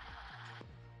roof.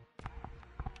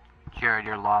 Jared,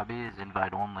 your lobby is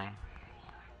invite only.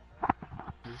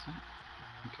 Is it?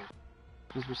 Okay.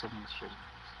 These were something that's shit.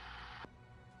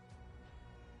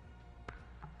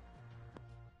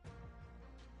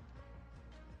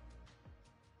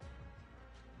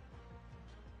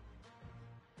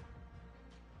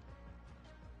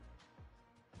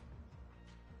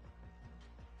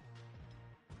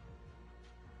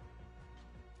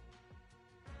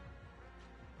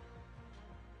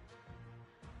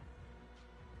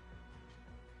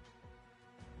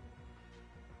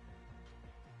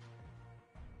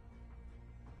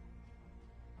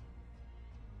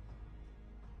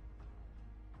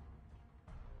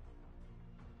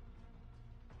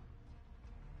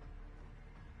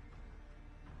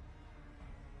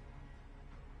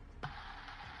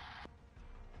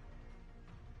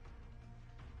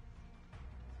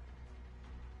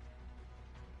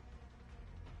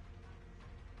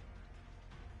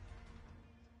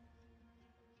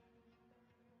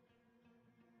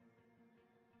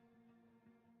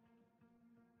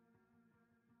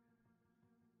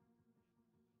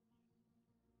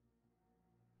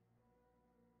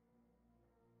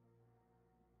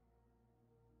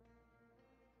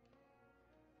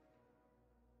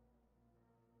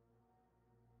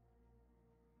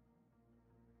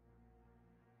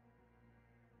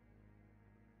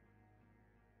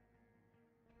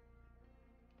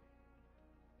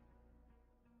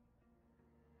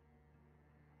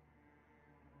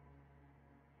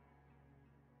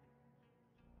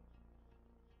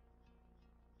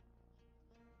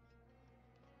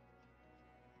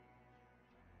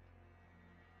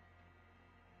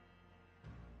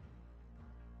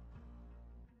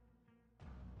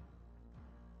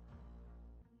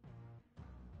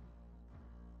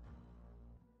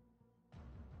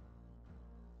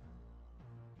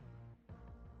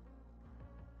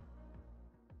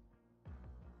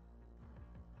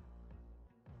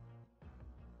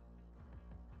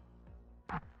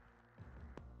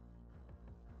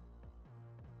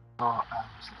 Oh,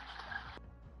 absolutely.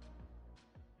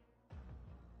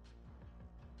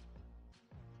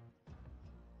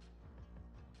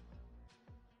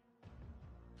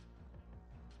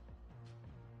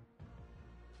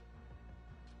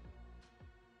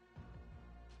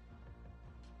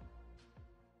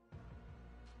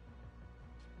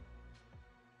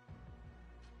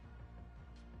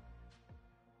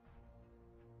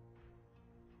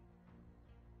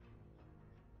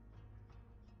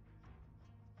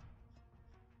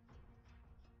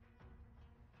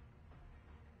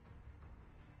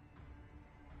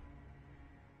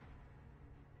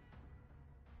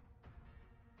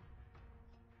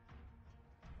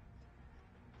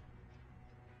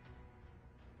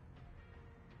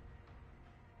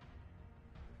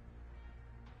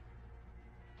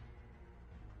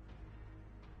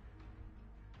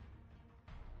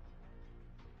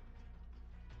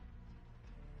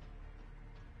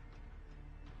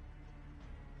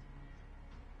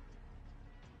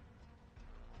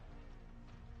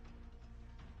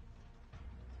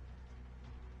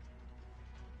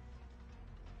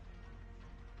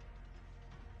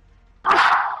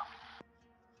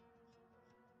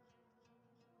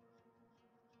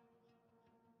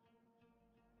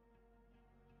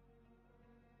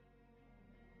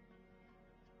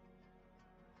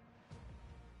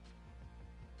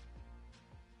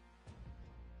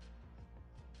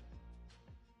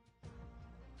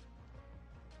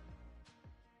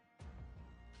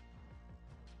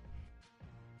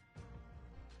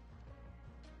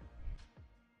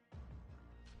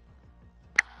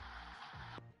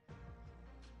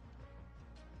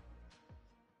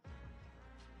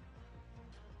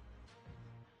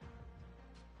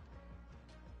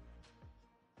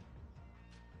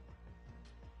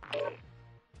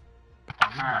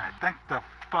 Alright, thank the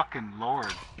fucking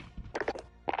Lord.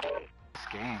 This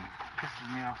game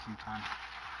pisses me off sometimes.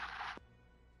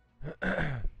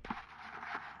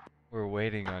 We're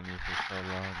waiting on you for so long,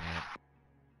 man.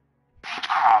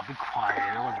 Ah, be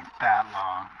quiet. It wasn't that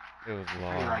long. It was Maybe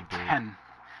long, like dude.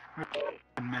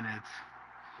 10 minutes.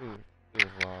 It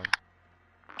was long.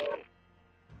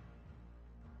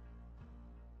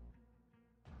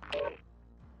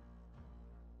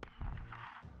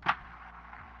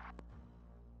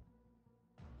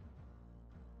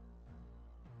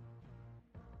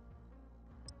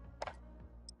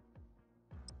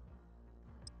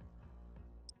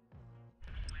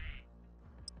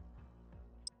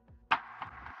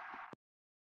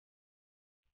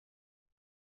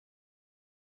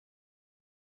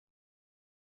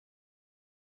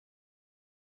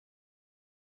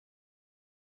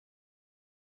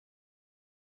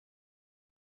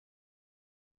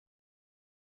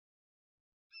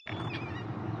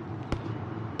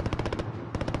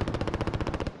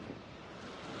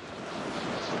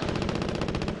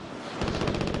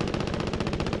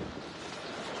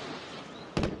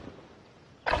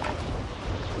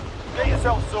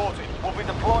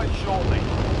 deployed shortly.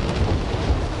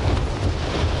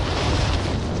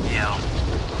 Yo.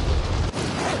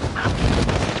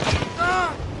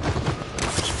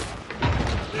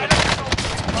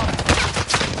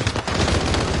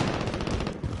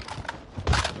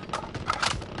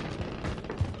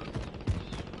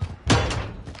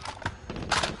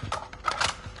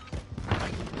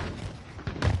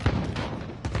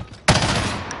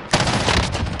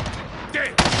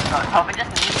 Hoping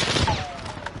just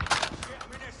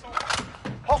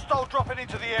Hostile dropping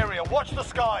into the area. Watch the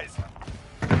skies.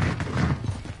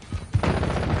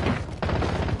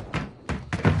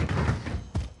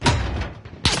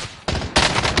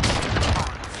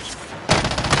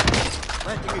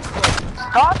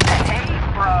 stop the hate,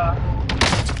 bruh.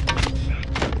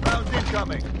 Rounds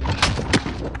incoming.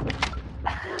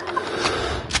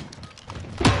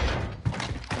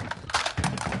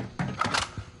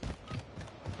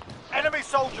 Enemy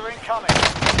soldier incoming.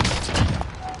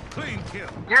 Clean kill.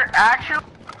 You're actually.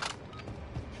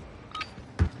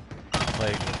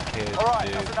 Like this kid. Alright,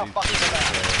 dude, that's enough these fucking kids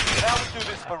about. are- Now we do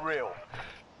this for real.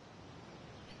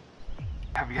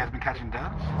 Have you guys been catching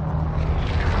dubs?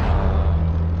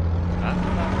 Not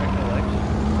recollection.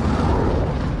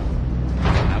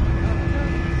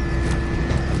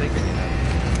 I think we have.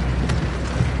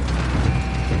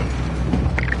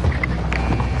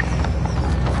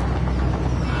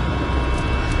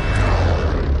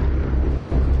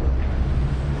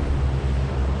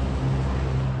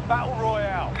 Battle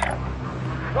Royale.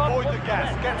 Avoid the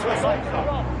gas. Get to a safe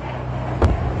zone.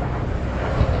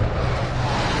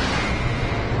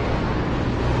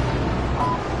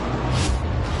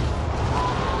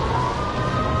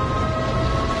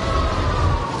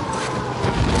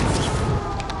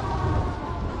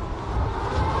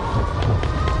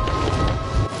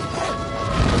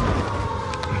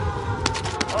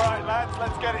 Alright lads,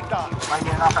 let's get it done. Am I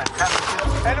getting off at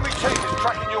 10? Enemy team is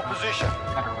tracking your position.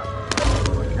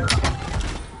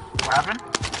 What happened?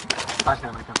 I was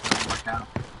gonna wake up and work out.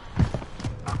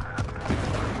 Okay.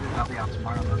 I'll be out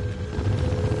tomorrow though.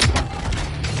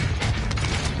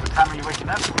 What time are you waking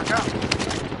up to work out?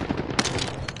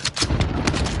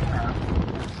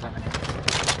 7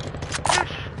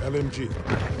 LMG.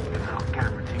 I'll get a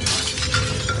routine.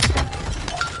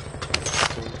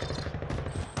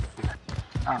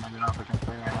 I don't know if I can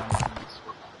play right now.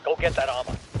 Go get that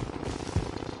armor.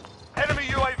 Enemy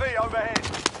UAV overhead.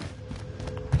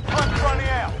 Time's running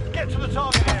out. Get to the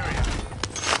target area.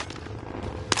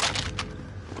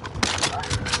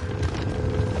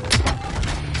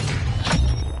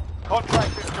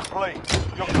 Contract is complete.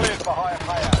 You're cleared for higher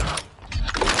payout.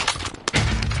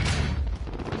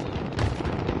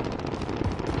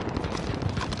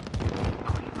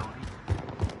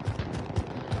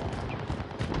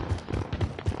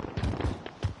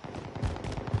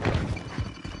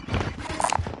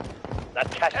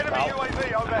 That's catching Enemy out. UAV I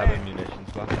have a overhead. munitions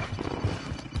box.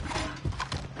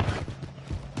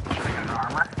 Should I get an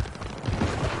armor?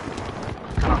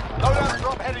 Loadout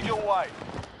drop headed your way.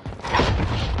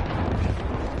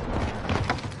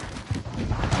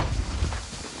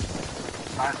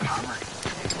 Nice armor.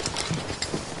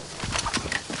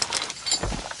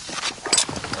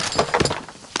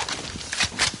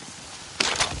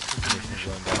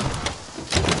 Munitions going down.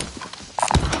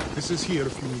 This is here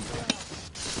if you need it.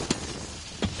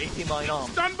 80 mine arm.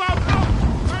 Stand by! You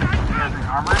guys need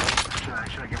armor?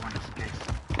 Should I get one just in case?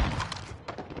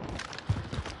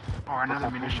 Or another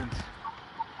munitions.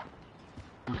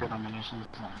 I'm good on munitions.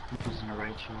 I'm using a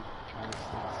right shield. Try this.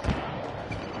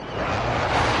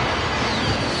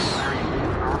 Are you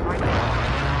leaving the armor?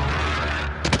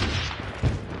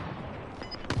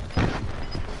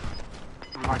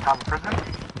 We going top of prison?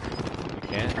 You I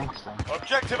can't? think so.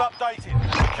 Objective updated.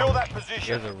 Secure that He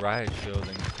position. has a riot shield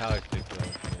and metallic stick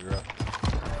from Europe.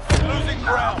 Losing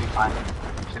ground. Fine.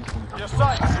 You're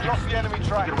safe. We lost the enemy You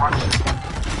track. can watch this.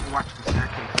 You can watch the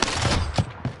staircase.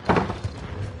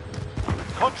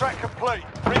 Contract complete.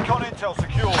 Recon intel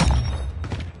secure.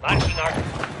 Marking target.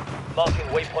 Marking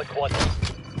waypoint coordinates.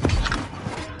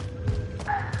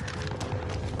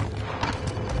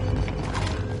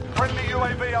 Friendly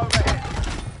UAV overhead.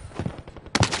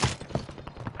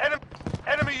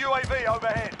 Enemy UAV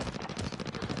overhead.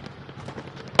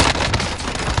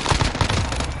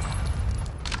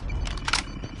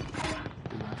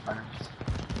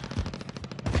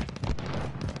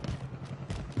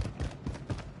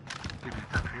 Maybe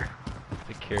it's up here.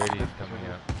 Security is coming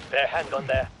up. Their handgun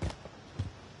there.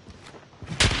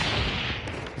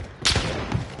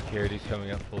 Security's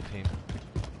coming up full team.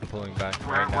 I'm pulling back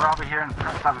We're right now. over here in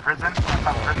top of prison. On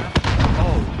top of prison.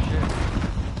 Oh shit.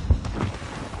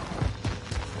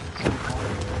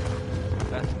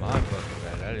 That's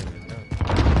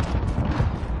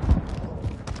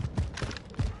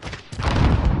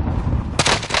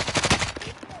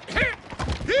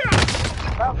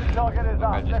Target is up.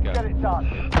 I just Let's got get it done.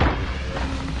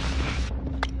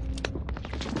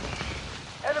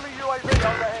 Enemy UAV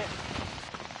overhead.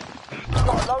 Got a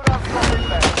loadout drop in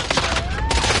there.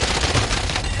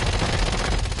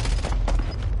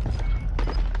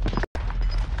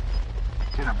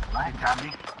 Dude, I'm lagging. Tap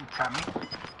me. Tap me.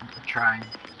 I'm trying.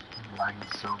 I'm lagging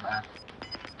so bad.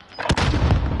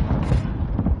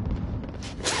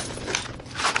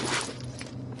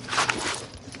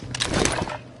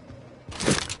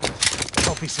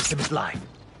 Trophy system is live.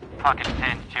 Fucking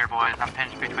pinched here, boys. I'm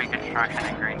pinched between construction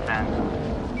and green fence.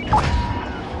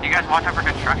 You guys watch out for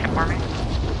construction for me?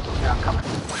 Yeah, I'm coming.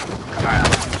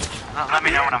 Alright. Let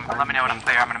me know when I'm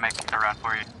clear. I'm gonna make the run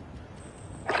for you.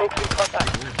 Troops in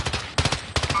contact.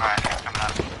 Alright, coming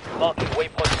up. Marking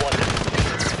waypoint 1.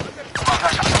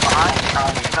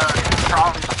 Behind the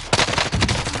trolley.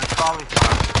 The trolley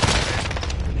farm.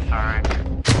 Sorry.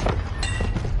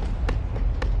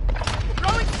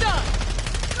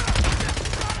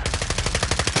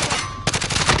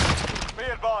 Be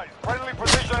advised. Friendly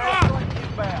precision airstrike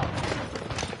inbound.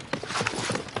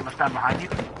 I'm gonna stand behind you.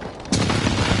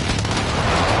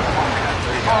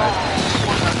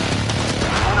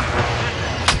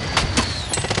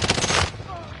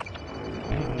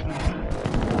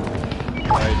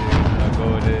 Alright, dude. I'll go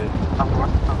with it. Up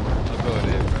north. I'll go with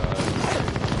it, bro.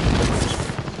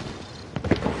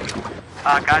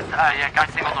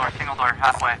 Guys, single door,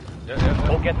 halfway.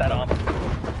 Go get that armor.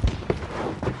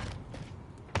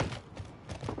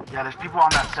 Yeah, there's people on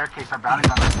that staircase. Our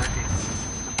bounty's on that staircase.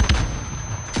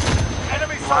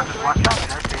 Enemy Just soldier watch that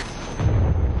incoming. staircase.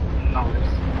 No,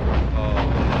 there's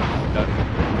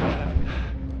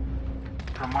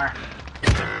from where?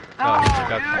 Oh, he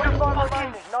took out Dude, the the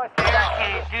fucking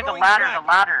staircase, dude, the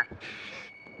ladder.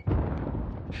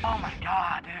 Oh my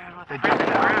god, dude, with the They jumped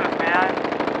freaking down. roof, man.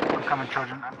 I'm coming,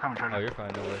 Trojan. I'm coming, Trojan. Oh, you're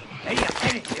fine, no worries.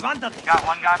 Got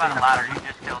one guy by the ladder, he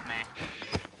just killed me.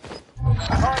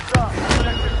 Time's up.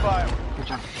 Objective failed. They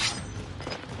jumped.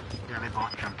 Yeah, they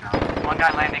both jumped down. One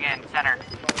guy landing in, center.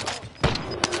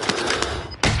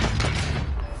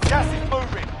 Gas is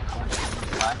moving.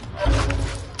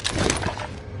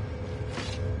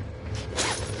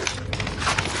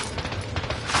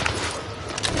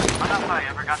 I don't know if I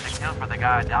ever got the kill for the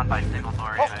guy down by single door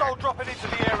either. Hostile dropping into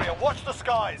the area. Watch the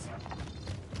skies.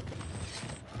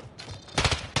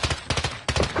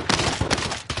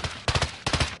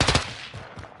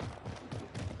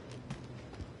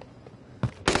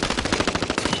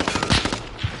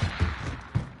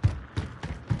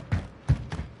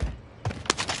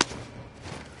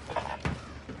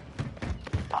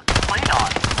 Plane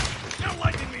on. They're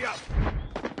lighting me up.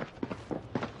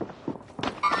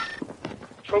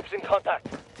 Troops in contact.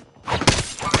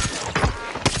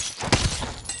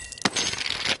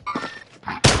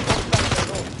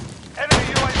 Enemy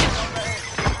UAV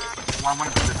overhead. One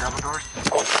went through the double doors.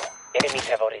 Enemies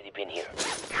have already been here.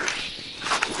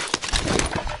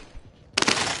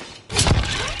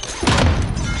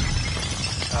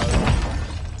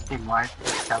 Team wide.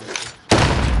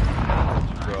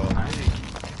 Bro.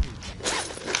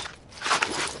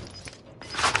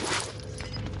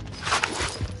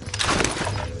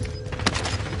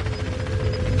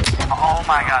 Oh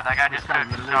my god, that guy just took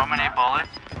so many bullets.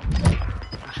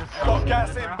 Got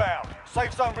gas inbound.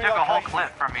 Safe zone Took a whole relocation. clip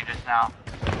from me just now.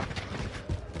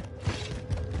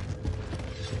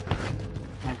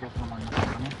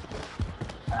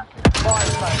 Fire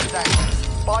station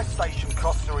active. Buy station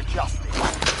costs are adjusted. I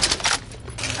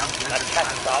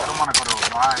don't want to go to a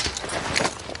live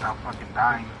without fucking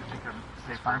dying. I think I'm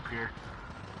safe farm here.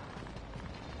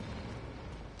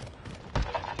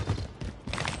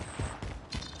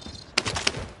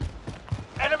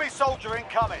 Enemy soldier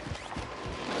incoming.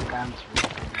 Guns.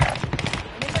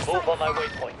 Move on my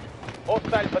waypoint.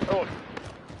 Hostile patrol.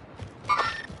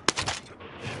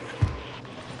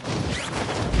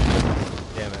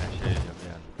 Damn it, I should have jumped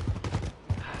down.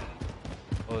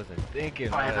 What was I thinking?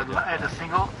 Oh, Why did I jump it's a down?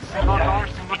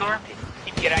 single door.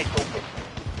 Keep your eyes open.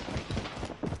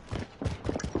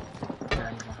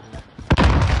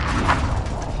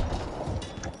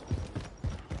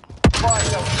 Fire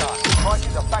cell done.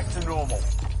 Prices are back to normal.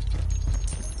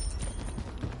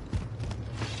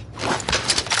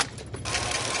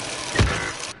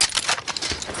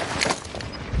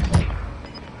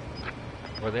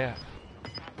 Where they at?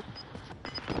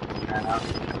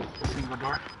 Single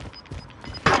door.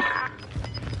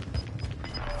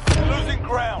 Losing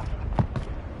ground.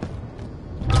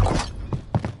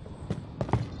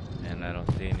 And I don't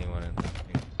see anyone in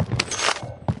the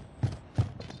store.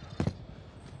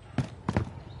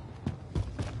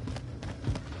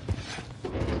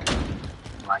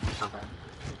 Like so bad.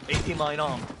 80 mine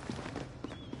arm.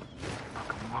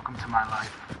 Welcome to my life,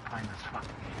 playing this fucking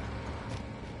game.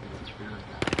 It's really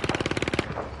bad.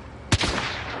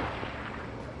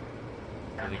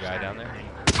 There's a guy down there.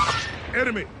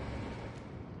 Enemy!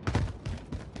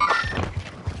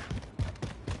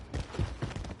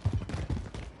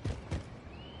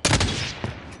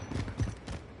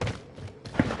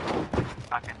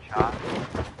 Fucking shot.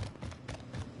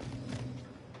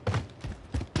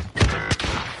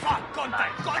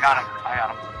 Nice. I got him.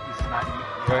 He's sniping me.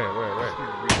 Where?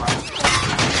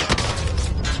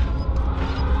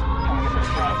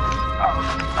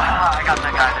 I got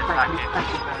that guy that's not getting me.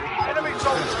 Enemy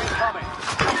soldier incoming.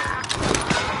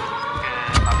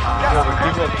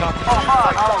 People up top. Oh,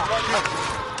 fuck!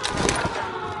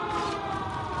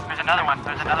 There's another one.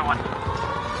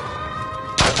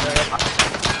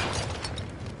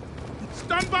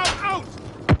 Stun bomb out!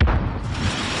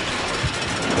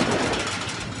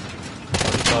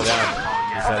 Slow down.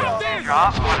 He's head out.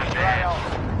 Drop on a bed.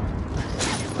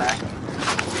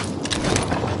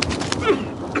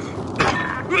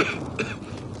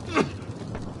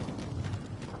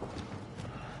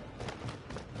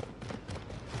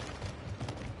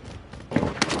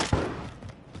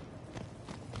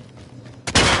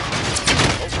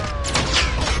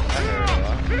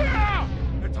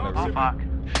 Oh fuck. Yeah,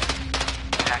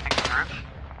 I think it's through.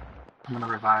 I'm gonna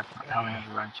revive. I'm telling you,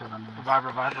 revive, chill on me. Revive.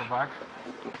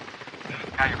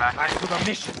 Got your back. Back to the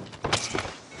mission.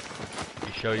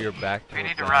 You show your back to We a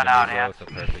need to friend run and out, you yeah. go, it's a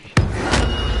perfect shot.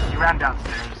 You ran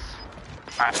downstairs.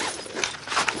 Alright.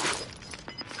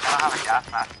 I don't have a gas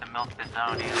mask to milk the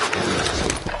zone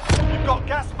either. You've got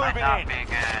gas Might moving not in. be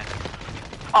good.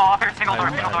 Oh, here, single door.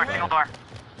 They're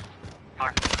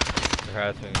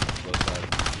harassing both sides.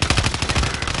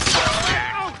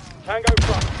 Tango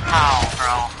front. How,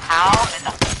 bro? How in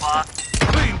the fuck?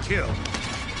 Clean kill.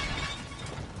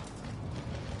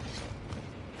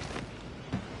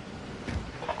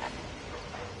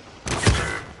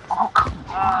 Oh, come on.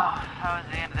 Oh, that was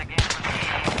the end of the game for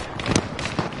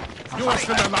me. You are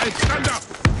still alive. Stand up.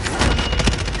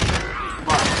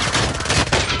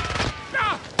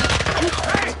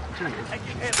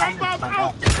 Stun bomb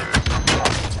out!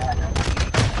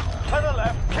 To the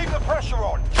left. Keep the pressure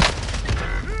on.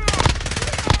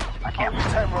 I can't Only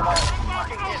 10 remain. Not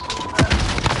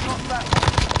that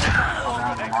one.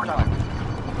 The next time.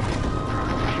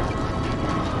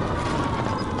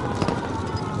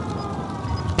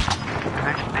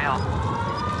 Connection failed.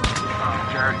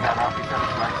 Jared got off. He's got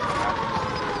his legs so bad.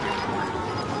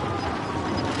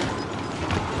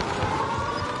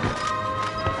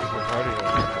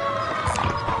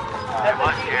 That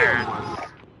was Jared.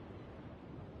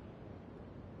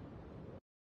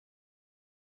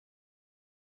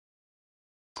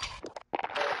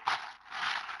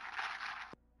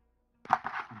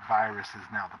 Virus is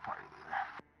now the party leader.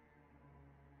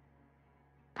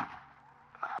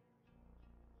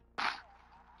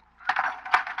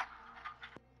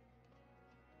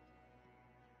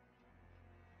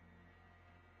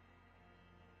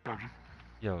 Trojan,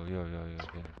 Yo.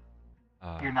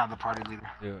 you're now the party leader.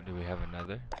 Do we have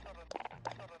another?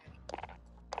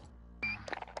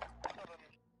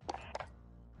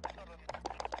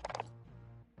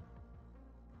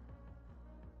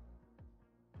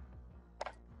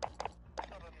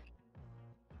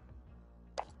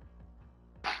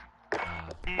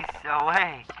 He's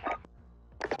awake.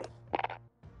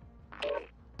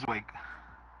 He's awake.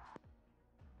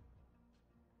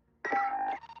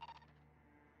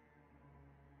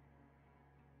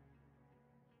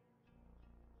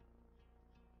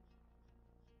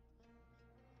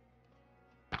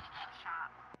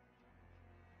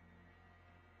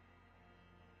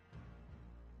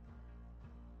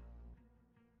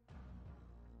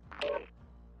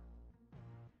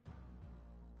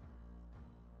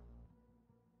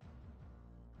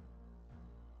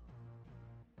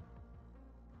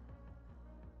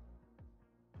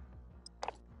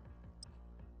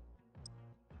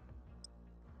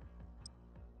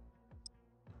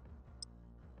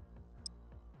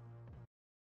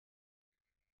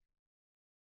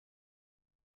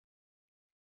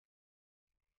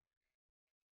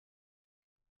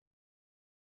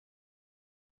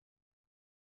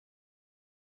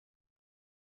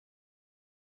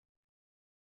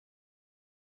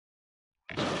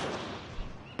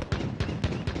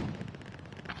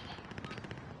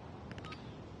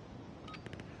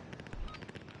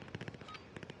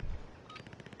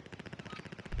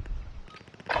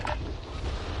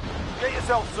 Get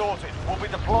yourself sorted. We'll be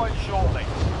deployed shortly.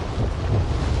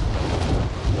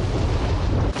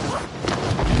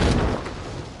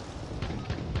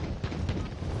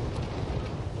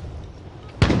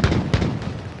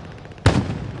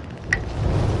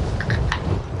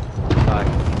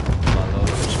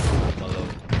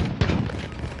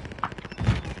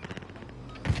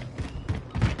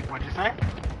 What'd you say?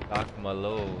 Doc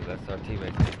Malo, that's our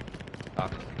teammate.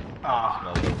 Doc Oh.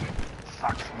 Malo.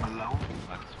 Socks Malo.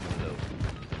 Doc Malo.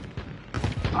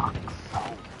 Socks.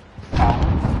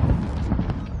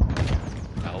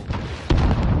 Out.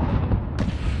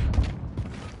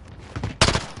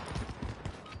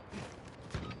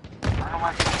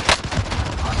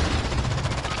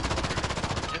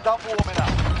 You're done warming up.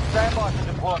 Stand by for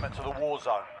deployment to the war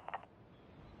zone.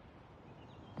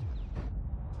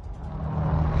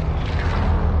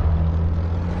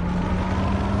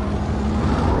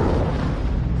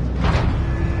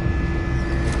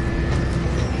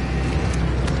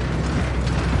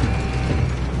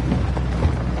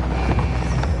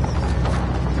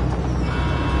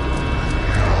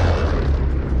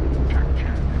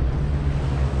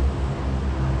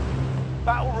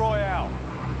 Battle Royale.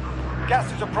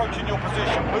 Gas is approaching your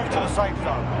position. Move to the safe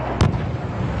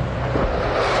zone.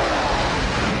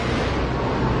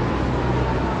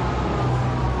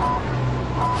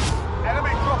 Enemy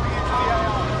dropping into the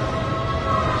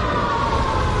AO.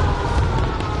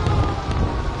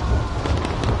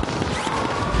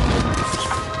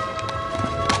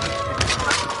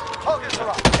 Targets are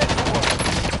up. Get to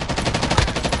work.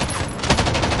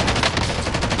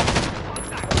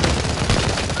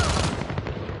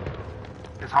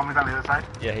 His homie's on the other side?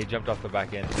 Yeah, he jumped off the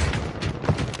back end.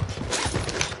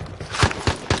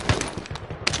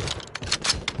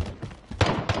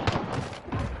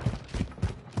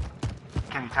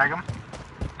 Can you tag him?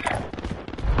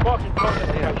 Marking contact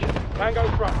location. Tango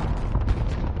front.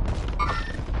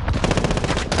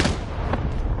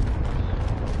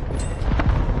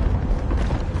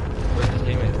 Where's his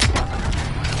teammate?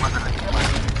 Wasn't it?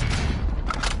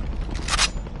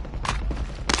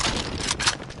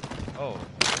 Oh.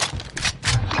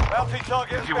 Bounty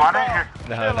target. Did you want it? Here.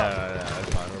 No, that's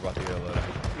fine. We're about to get a load.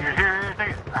 Here, take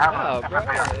it. I have No, a bro,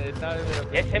 FFAR. it's not even a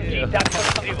big SMG deal. TAC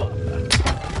positivo.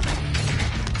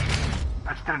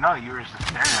 I just didn't know you were just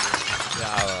staring at it.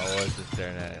 Yeah, I was just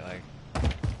staring at it like,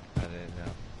 I didn't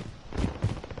know.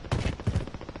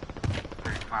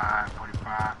 35,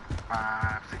 45,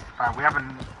 55, 65. We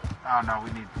haven't. Oh no,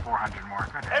 we need 400 more.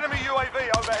 Good. Enemy UAV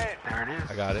overhead. There it is.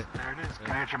 I got it. There it is.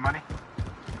 Can I get your money?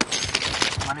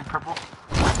 Money, purple.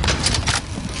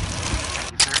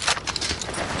 Thank you, sir.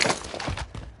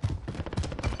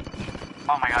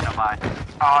 Oh my god, no buy.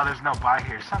 Oh, there's no buy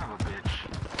here. Son of a bitch.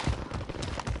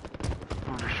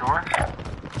 Move to shore.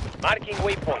 Marking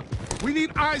waypoint. We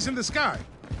need eyes in the sky.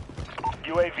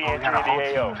 UAV Oh, we got a entering whole the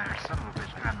team AO. there. Son of a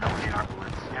bitch. I got no AR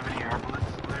bullets. You have any AR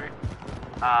bullets, Larry?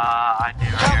 I do.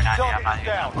 Right here, 90. I'm Target not is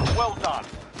using down. them. Well done.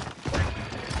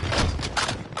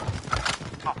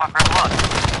 Oh fuck, red blood.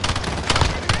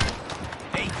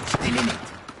 Hey, still in it.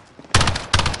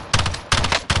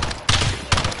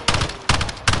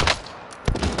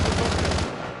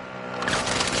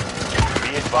 Be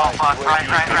Oh advised. fuck, UAV right, is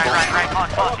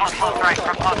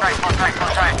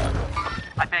close right,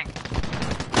 I think.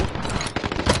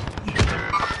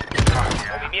 Oh,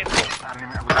 yeah. Movimiento. I don't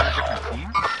even. Was that a different team?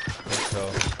 I think so.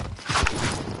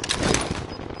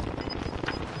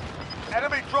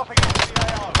 Enemy dropping into the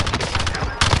AO.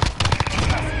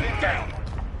 Gas is inbound.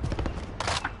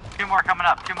 Two more coming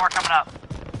up.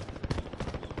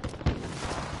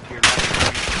 Here, that's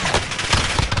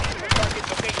Target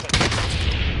location.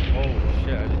 Oh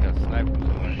shit, I just got sniped from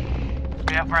somewhere.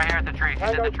 Yep, right here at the tree.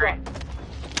 He's in the tree.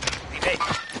 Evade.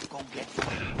 Go get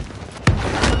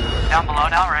Down below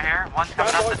now, right here. One's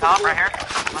coming up the top, right here.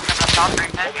 One's coming up top,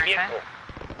 green 10, green 10. Movimiento.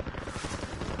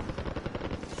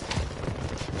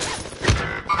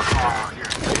 Oh, here.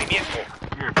 Movimiento.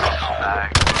 You're a bitch.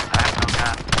 I have no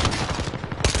gun.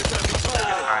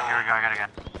 Alright, here we go, I got a gun.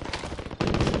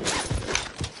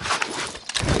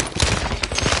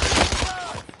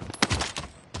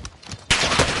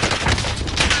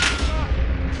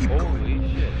 Holy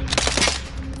shit.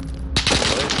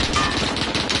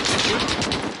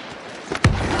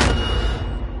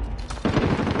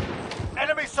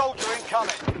 Enemy soldier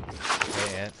incoming.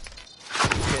 Hey, Ant.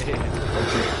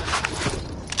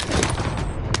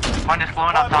 One is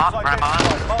blowing up top, right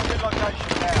behind. Marking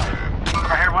location now.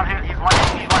 Right here, one hit. He's one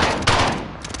hit.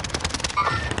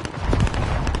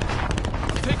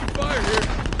 Taking fire here.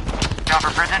 Down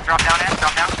for prison, drop down in,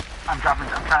 drop down. I'm trying to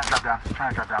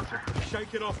drop down. Sir.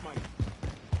 Shake it off, mate.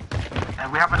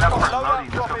 And we have enough for Load up, loading.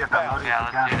 Let's drop go it get that down. loading. Yeah,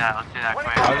 let's do that quick.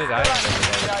 How did I end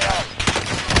up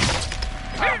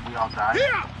We all died.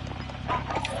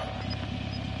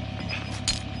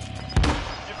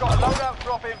 You've got a loadout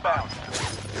drop inbound.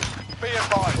 Be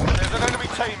advised, there's an enemy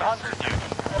team hunting you.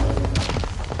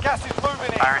 Gas is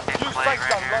moving in. Fire station New flag safe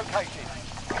right zone here. located.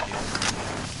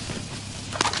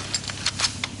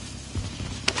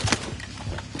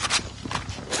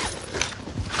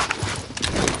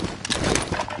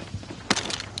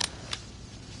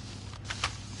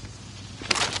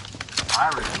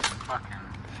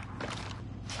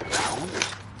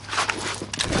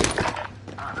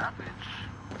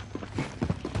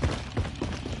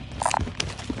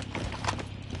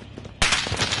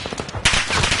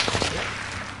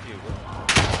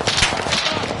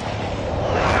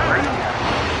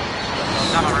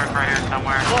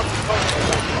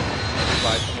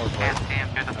 Buy some more Can't plates. see him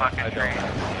through the fucking I tree.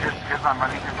 don't. Here's my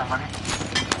money, here's my money.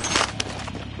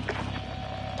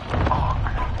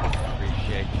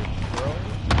 Appreciate you, bro.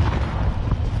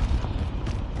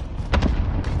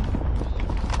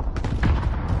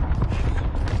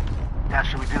 Yeah,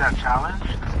 should we do that challenge,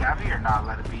 the scabby, or not?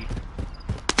 Let it be.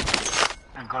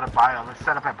 And go to bio. Let's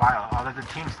set up at bio. Oh, there's a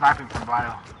team sniping from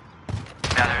bio.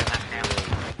 Yeah, there is a team.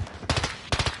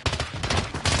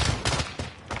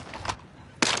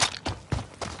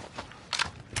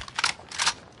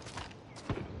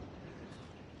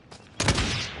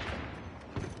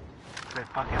 Okay,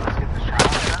 fuck it, let's get this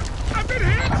challenge done. I've been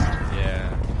hit! Yeah.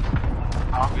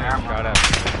 Oh, We there, shot at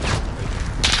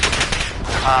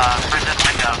Prison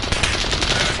window.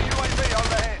 Enemy UAV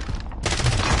overhead.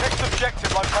 Next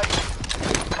objective located.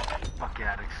 Fuck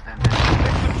yeah, it extended.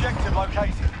 Next objective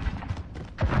located.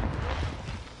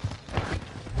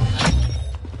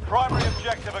 Primary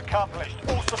objective accomplished.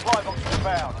 All supply boxes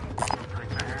found.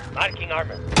 Marking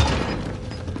armor.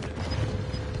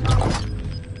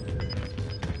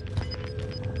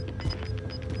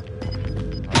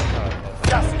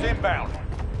 Gas is inbound.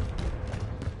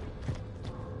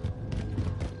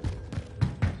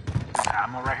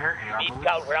 Ammo right here. AR Need bullets.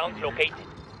 scout rounds located.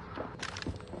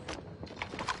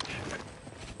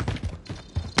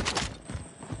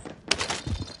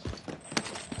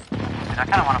 Dude, I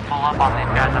kinda wanna pull up on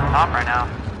these guys up top right now.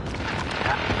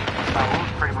 Yeah.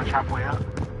 Saul's pretty much halfway up.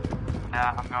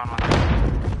 Yeah, I'm going with it.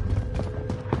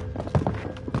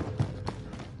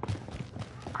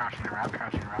 Crouching around,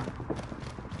 crouching around.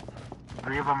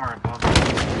 3 of them are above me.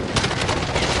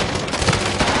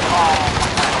 Oh my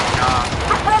god.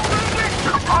 Two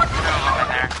of them in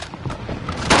there.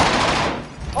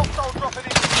 Hostile dropping in.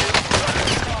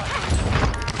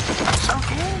 That's so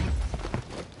good.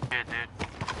 Good, dude.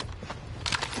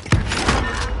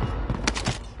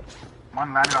 One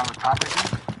landed on the top, I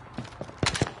think.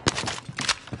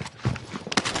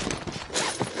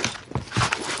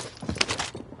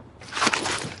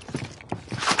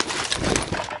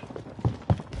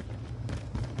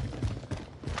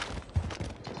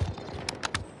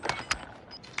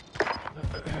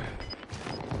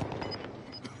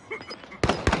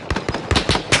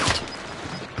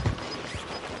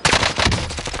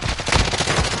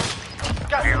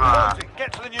 Gas is closing.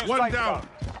 Get to the new One safe down. zone.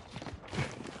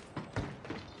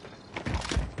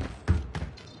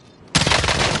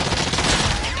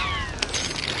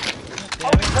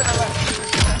 Only 10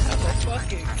 left.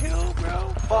 fucking kill, bro.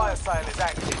 Fire sale is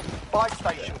active. Buy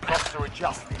station costs are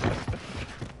adjusted.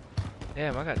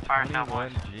 Damn, I got Fire sale, 21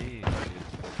 boys. G's, dude.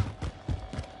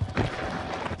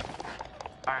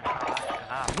 Alright, so that's good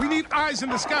up. We need eyes in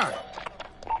the sky.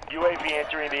 UAV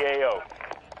entering the AO.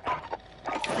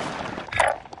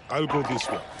 I'll go this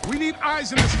way. We need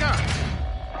eyes in the sky.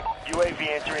 UAV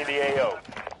entering the AO.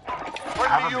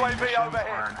 Friendly UAV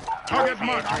overhead. Target UAV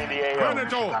marked. entering the Burn AO.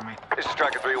 it all. This is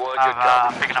Striker 3-1, good I'm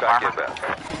copy. picking up Strike armor. inbound.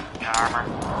 Yeah, armor.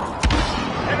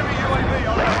 Enemy UAV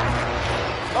overhead.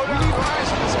 Load We out need for eyes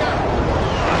in the sky.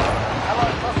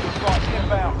 Allied cluster strike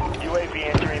inbound. UAV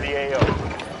entering the AO.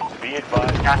 Be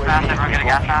advised. Gas UAV mask, everyone get a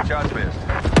gas mask? Shots missed.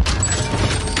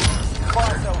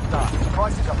 Fire sales done.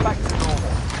 Prices are back to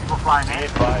normal. People flying Be in.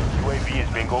 advised. UAV is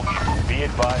bingo fuel. Be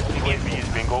advised. UAV is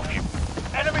bingo fuel.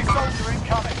 Enemy soldier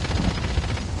incoming.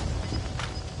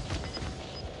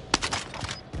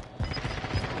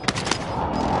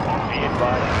 Be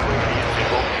advised. UAV is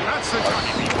bingo fuel. That's the target.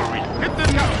 RTB for reason. Hit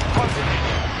them now.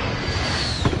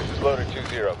 This is Loader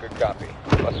 2-0, good copy.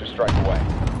 Cluster strike away.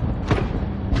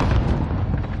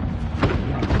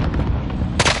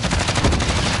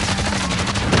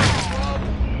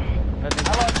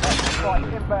 Allied cluster strike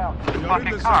inbound. You're in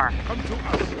Fucking the car. zone. Come to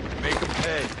us. Make them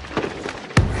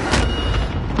pay.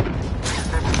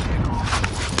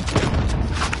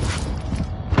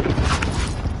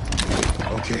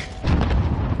 Okay.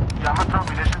 Yeah, I'm gonna throw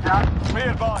munitions down. Be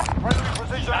advised. Friendly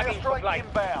precision Tagging airstrike supply.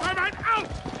 inbound. My man out.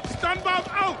 Stun bomb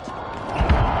out.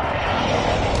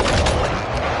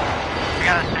 We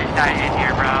got a 6 guy in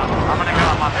here, bro. I'm gonna go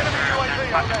up on the Enemy roof. UAV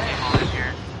There's fucking overhead. people in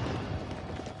here.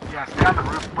 Yeah, stay on the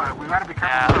roof, but we gotta be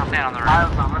careful. Yeah, let's stay on the roof.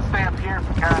 Miles, though. Let's stay up here if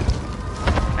we can.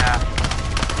 Yeah.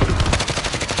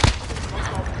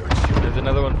 There's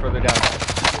another one further down.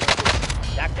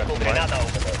 Tactical grenada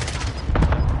overload.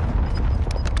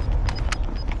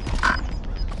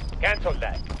 Cancel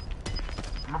that.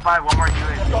 I'm gonna buy one more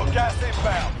UAV. Got gas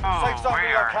inbound. Safe Oh, zone we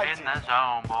are relocated. in the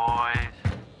zone, boys.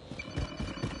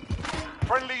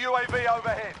 Friendly UAV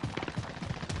overhead.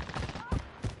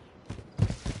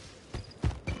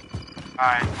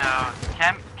 Alright, so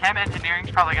Chem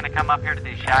Engineering's probably gonna come up here to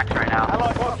these shacks right now.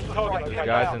 Allied cluster strike There's inbound.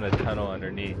 guys in the tunnel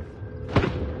underneath.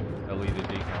 I'll leave the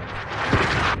decon.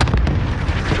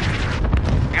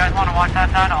 You guys wanna watch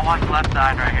that side? I'll watch left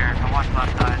side right here. I'll watch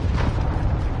left side.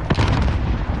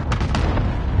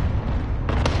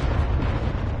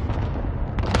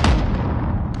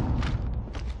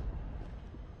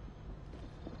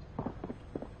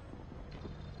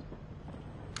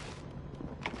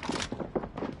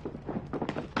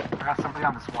 I got somebody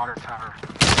on this water tower.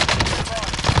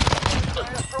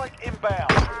 Airstrike inbound.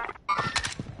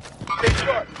 Big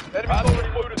shot. Enemy's already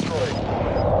moved destroyed.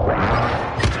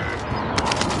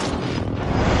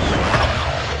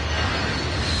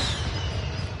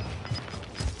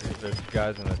 There's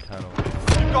guys in the tunnel.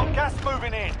 You've got gas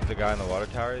moving in. The guy in the water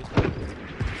tower is? Yeah,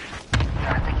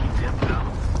 I think he did though.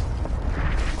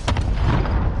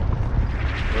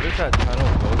 Where does that tunnel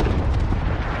go to?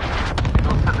 It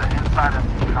goes to the inside of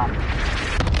the complex.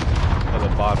 To the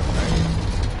bottom, right?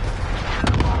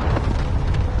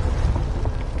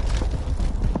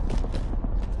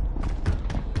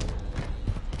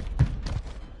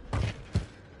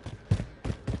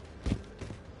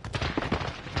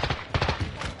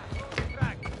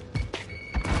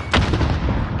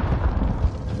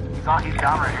 He's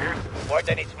down right here. More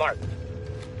than it's marked.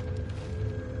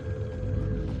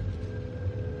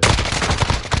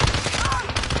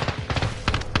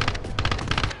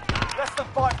 Less than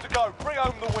 5 to go. Bring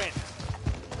home the win.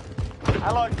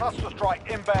 Allied cluster strike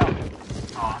inbound.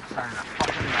 Oh, I'm starting to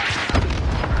fucking lag.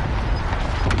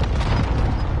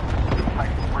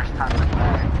 Like the worst time to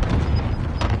lag.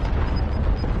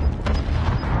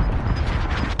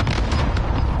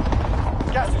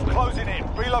 Gas is closing in.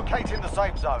 Relocating the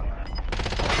safe zone.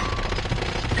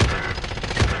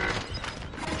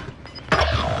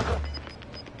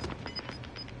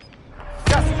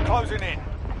 Gas is closing in.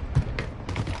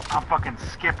 I'm fucking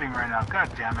skipping right now.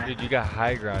 God damn it. Dude, you got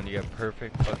high ground. You got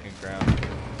perfect fucking ground.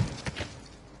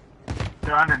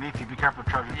 They're underneath you. Be careful,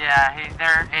 Trevor. Yeah,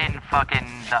 they're in fucking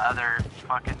the other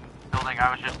fucking building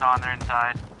I was just on. They're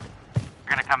inside.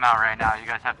 You're gonna come out right now. You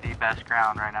guys have the best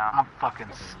ground right now. I'm fucking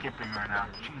skipping right now.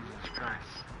 Jesus Christ.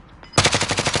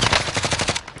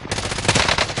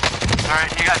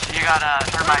 Alright, you got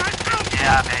thermite.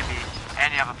 Yeah, baby.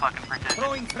 And you have a fucking precision.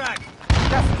 Throwing frag.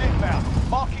 Gas is inbound.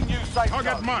 Marking you safe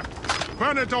Target zone. marked.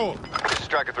 Burn it all. This is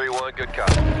Striker 3-1. Good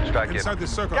copy. Strike in. Inside the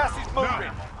circle. Gas is moving.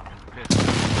 Now.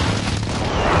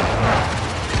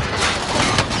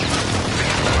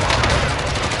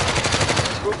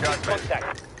 Good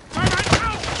contact. Target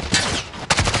out!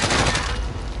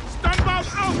 Stun bomb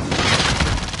out!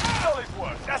 Solid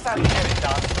work. That's how you get it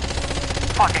done.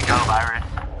 Fucking go, Virus.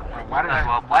 Wait, why That's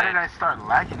well why played. did I start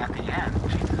lagging at the end?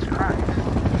 Jesus Christ.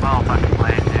 Well fucking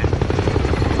played, dude.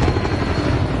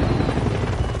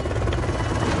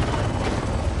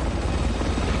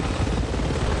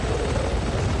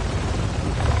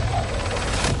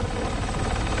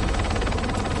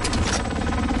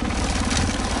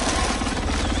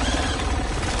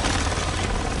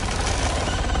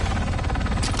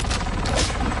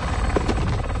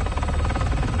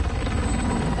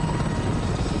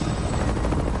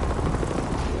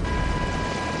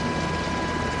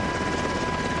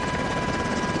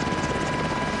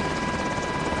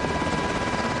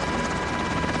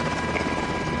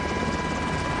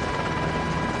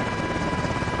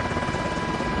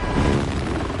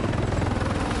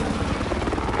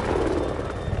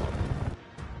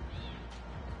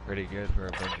 Pretty good for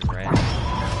a bunch of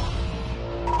random.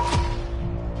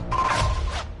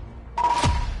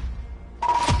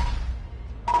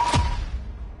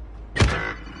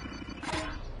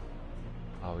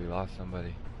 Oh, we lost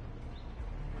somebody.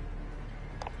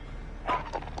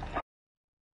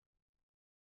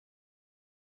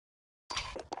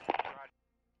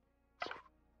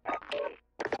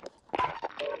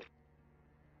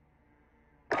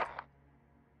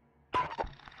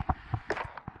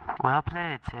 Well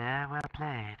played, sir. Well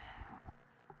played.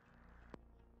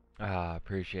 Ah,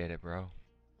 appreciate it, bro.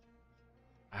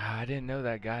 Ah, I didn't know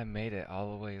that guy made it all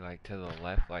the way like to the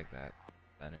left like that.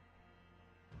 Center.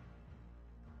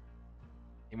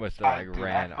 He must have like Dude,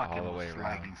 ran I all fucking the way was around.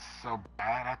 lagging so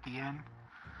bad at the end.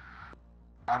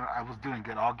 I was doing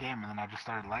good all game, and then I just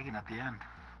started lagging at the end.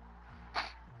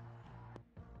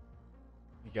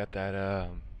 You got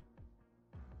that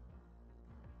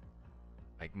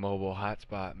like mobile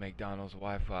hotspot, McDonald's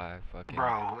Wi-Fi, fucking.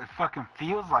 Bro, it fucking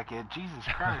feels like it. Jesus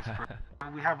Christ, bro.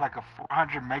 We have like a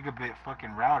 400 megabit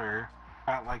fucking router.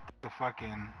 Got like the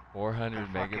fucking 400 the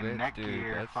fucking megabits, dude.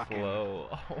 Netgear That's fucking slow.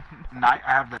 Oh my.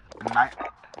 night.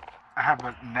 I have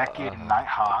a naked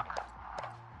Nighthawk.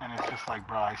 And it's just like,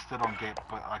 bro, I still don't get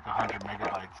but like 100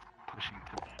 megabytes pushing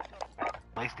to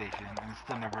PlayStation, and it's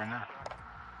still never enough.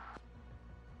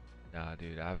 Nah,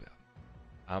 dude,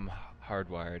 I'm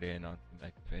hardwired in on some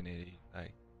Xfinity,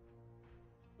 like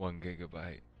 1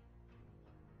 gigabyte.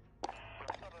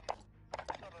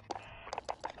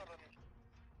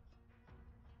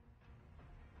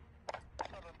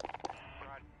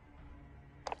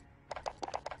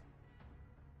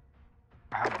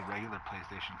 I have the regular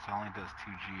PlayStation, so it only does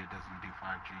 2G, it doesn't do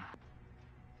 5G.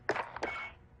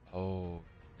 Oh,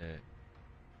 shit.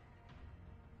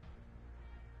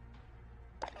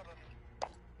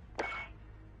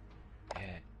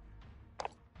 Yeah.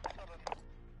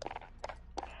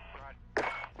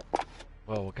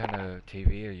 Well, what kind of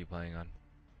TV are you playing on?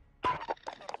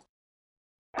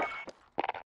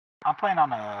 I don't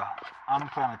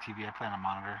play on a TV, I play on a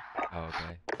monitor. Oh,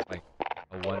 okay. Like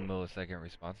a 1 millisecond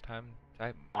response time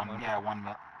type monitor? Yeah,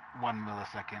 1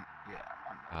 millisecond. Yeah.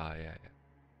 Ah, yeah, yeah.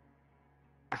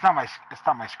 It's not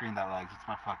my screen that lags. It's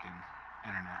my fucking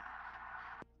internet.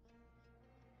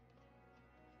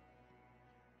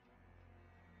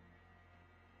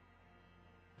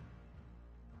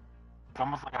 It's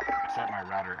almost like I reset my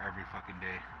router every fucking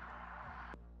day.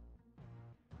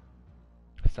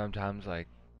 Sometimes, like,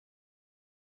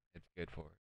 it's good for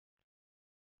it.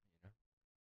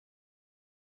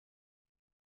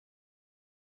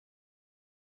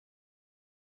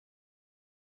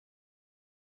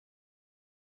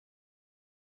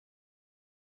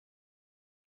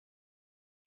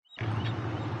 You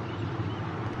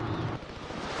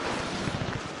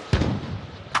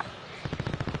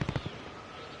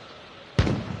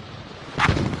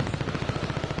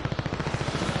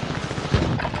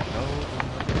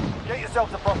know? Get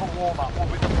yourself a proper warm-up. We'll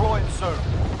be deploying soon.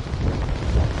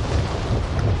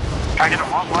 Can I get a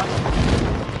what?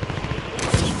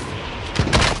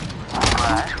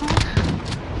 Alright.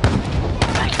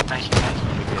 Thank you.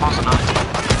 Close enough.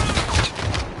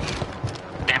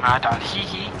 Damn it, I died. Hee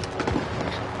hee.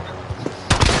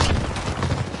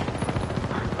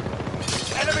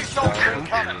 Enemy soldier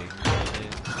incoming.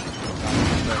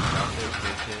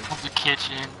 The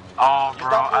kitchen. Oh, bro,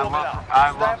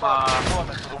 I love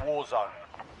to the war zone.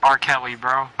 R. Kelly,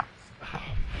 bro.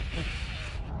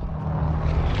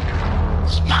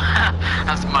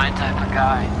 That's my type of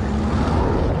guy.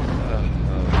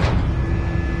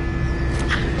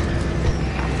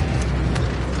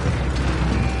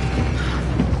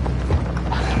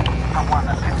 I want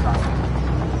that next time.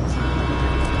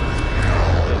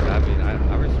 I mean,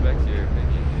 I respect your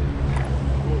opinion,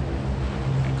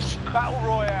 Battle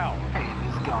Royale. Hey,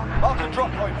 he's going. Mark a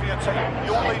drop point for your team.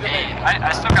 You'll lead them Hey, in.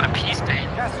 I still got a pea stain.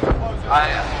 Gas is closing.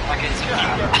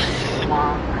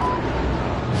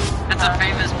 It's a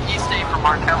famous pea stain from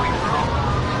R. Kelly, bro.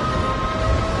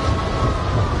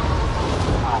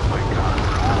 Oh my god.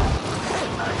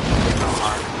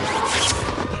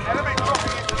 Enemy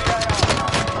dropping into the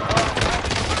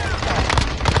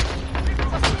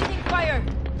Taking fire.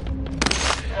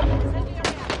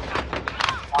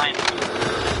 Fine.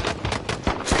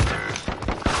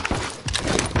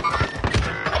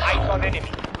 Eyes on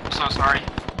enemy. I'm so sorry.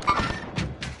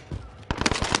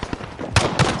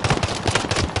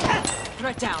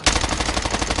 Threat down.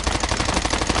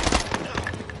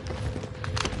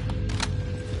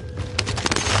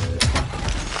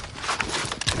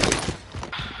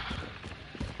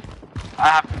 I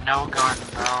have no gun,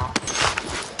 bro.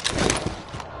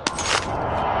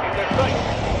 In their sight.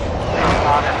 A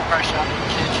lot of pressure on the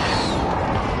kitchen.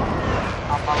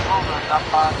 I'm a woman, I'm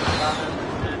about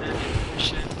to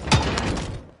shit.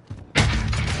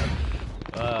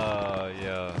 Oh,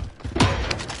 yeah.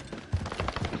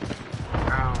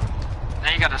 Bro. Now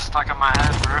you got it stuck in my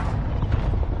head, bro.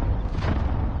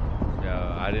 Yo,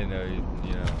 I didn't know you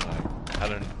know,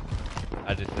 like,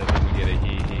 I just said let me get a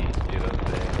hee, you know what I'm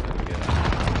saying? Let me get a...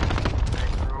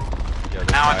 Yo,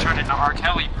 Now I guy- turned into R.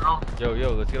 Kelly, bro.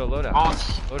 Yo, let's get a loadout. Oh,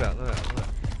 Loadout.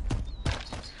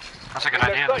 that's a good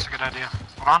idea, that's a good idea.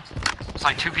 Hold on. It's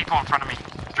like two people in front of me,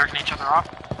 jerking each other off.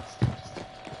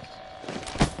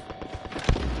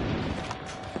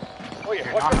 Oh yeah,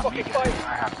 You're watch not the a fucking vegan. fire.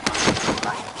 I have.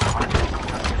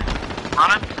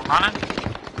 Running.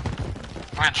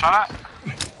 I'm getting shot at.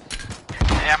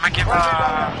 Yeah, I'm gonna give, drop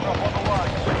on the way.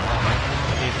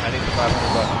 I need the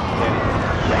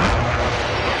 $500.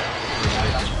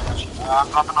 I'm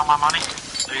popping on my money.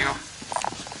 There you go.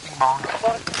 Bing bong.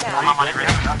 On my money, Rich.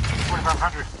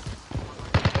 2,500.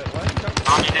 I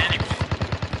don't need any.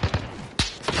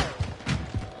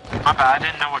 My bad, I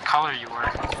didn't know what color you were.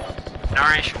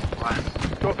 Narration, what?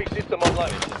 Trophy system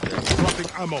online. Dropping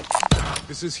ammo.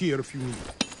 This is here if you need.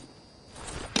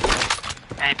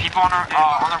 Hey, people on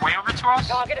their way over to us?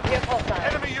 Target appears hostile.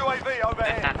 Enemy UAV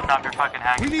overhead. Then stop your fucking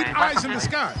hacking. We need thing. eyes in the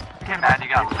sky. Get mad, you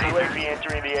got UAV lasers.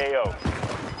 entering the AO.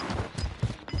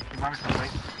 You mind if I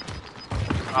wait?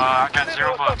 I got $0.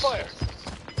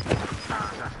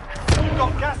 You've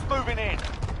got gas moving in.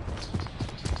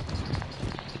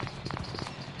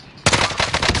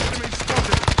 Enemy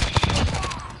spotted.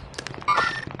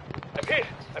 I'm hit.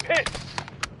 I'm hit.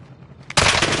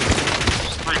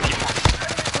 3 people.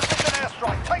 Precision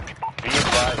airstrike. Take it. Be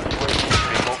advised, UAV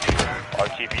stable.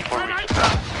 RTB for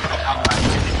resupply.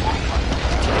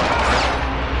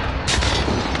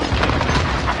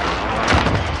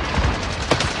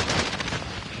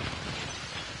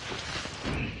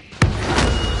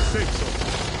 Safe zone.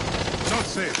 Not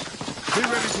safe. Be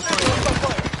ready to fight.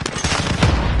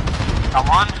 Got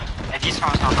one. Hey, these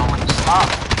phones don't know when to stop.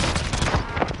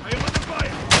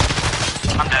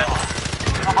 I'm dead.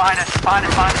 Come behind us. Behind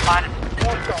us. Behind us. Behind us.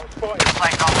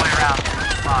 Flanked all the way around.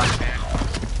 Fuck, dude.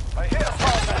 They hit us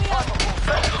hard that time before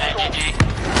setting the Hey, score. GG.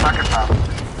 Sucker pop.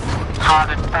 How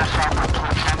the best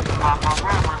application of a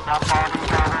river that body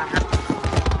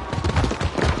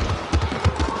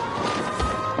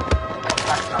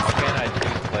Can I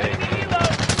choose play?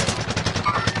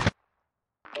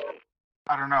 I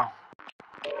don't know.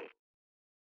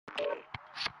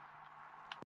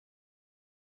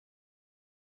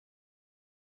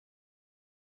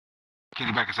 Can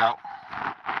you back us out?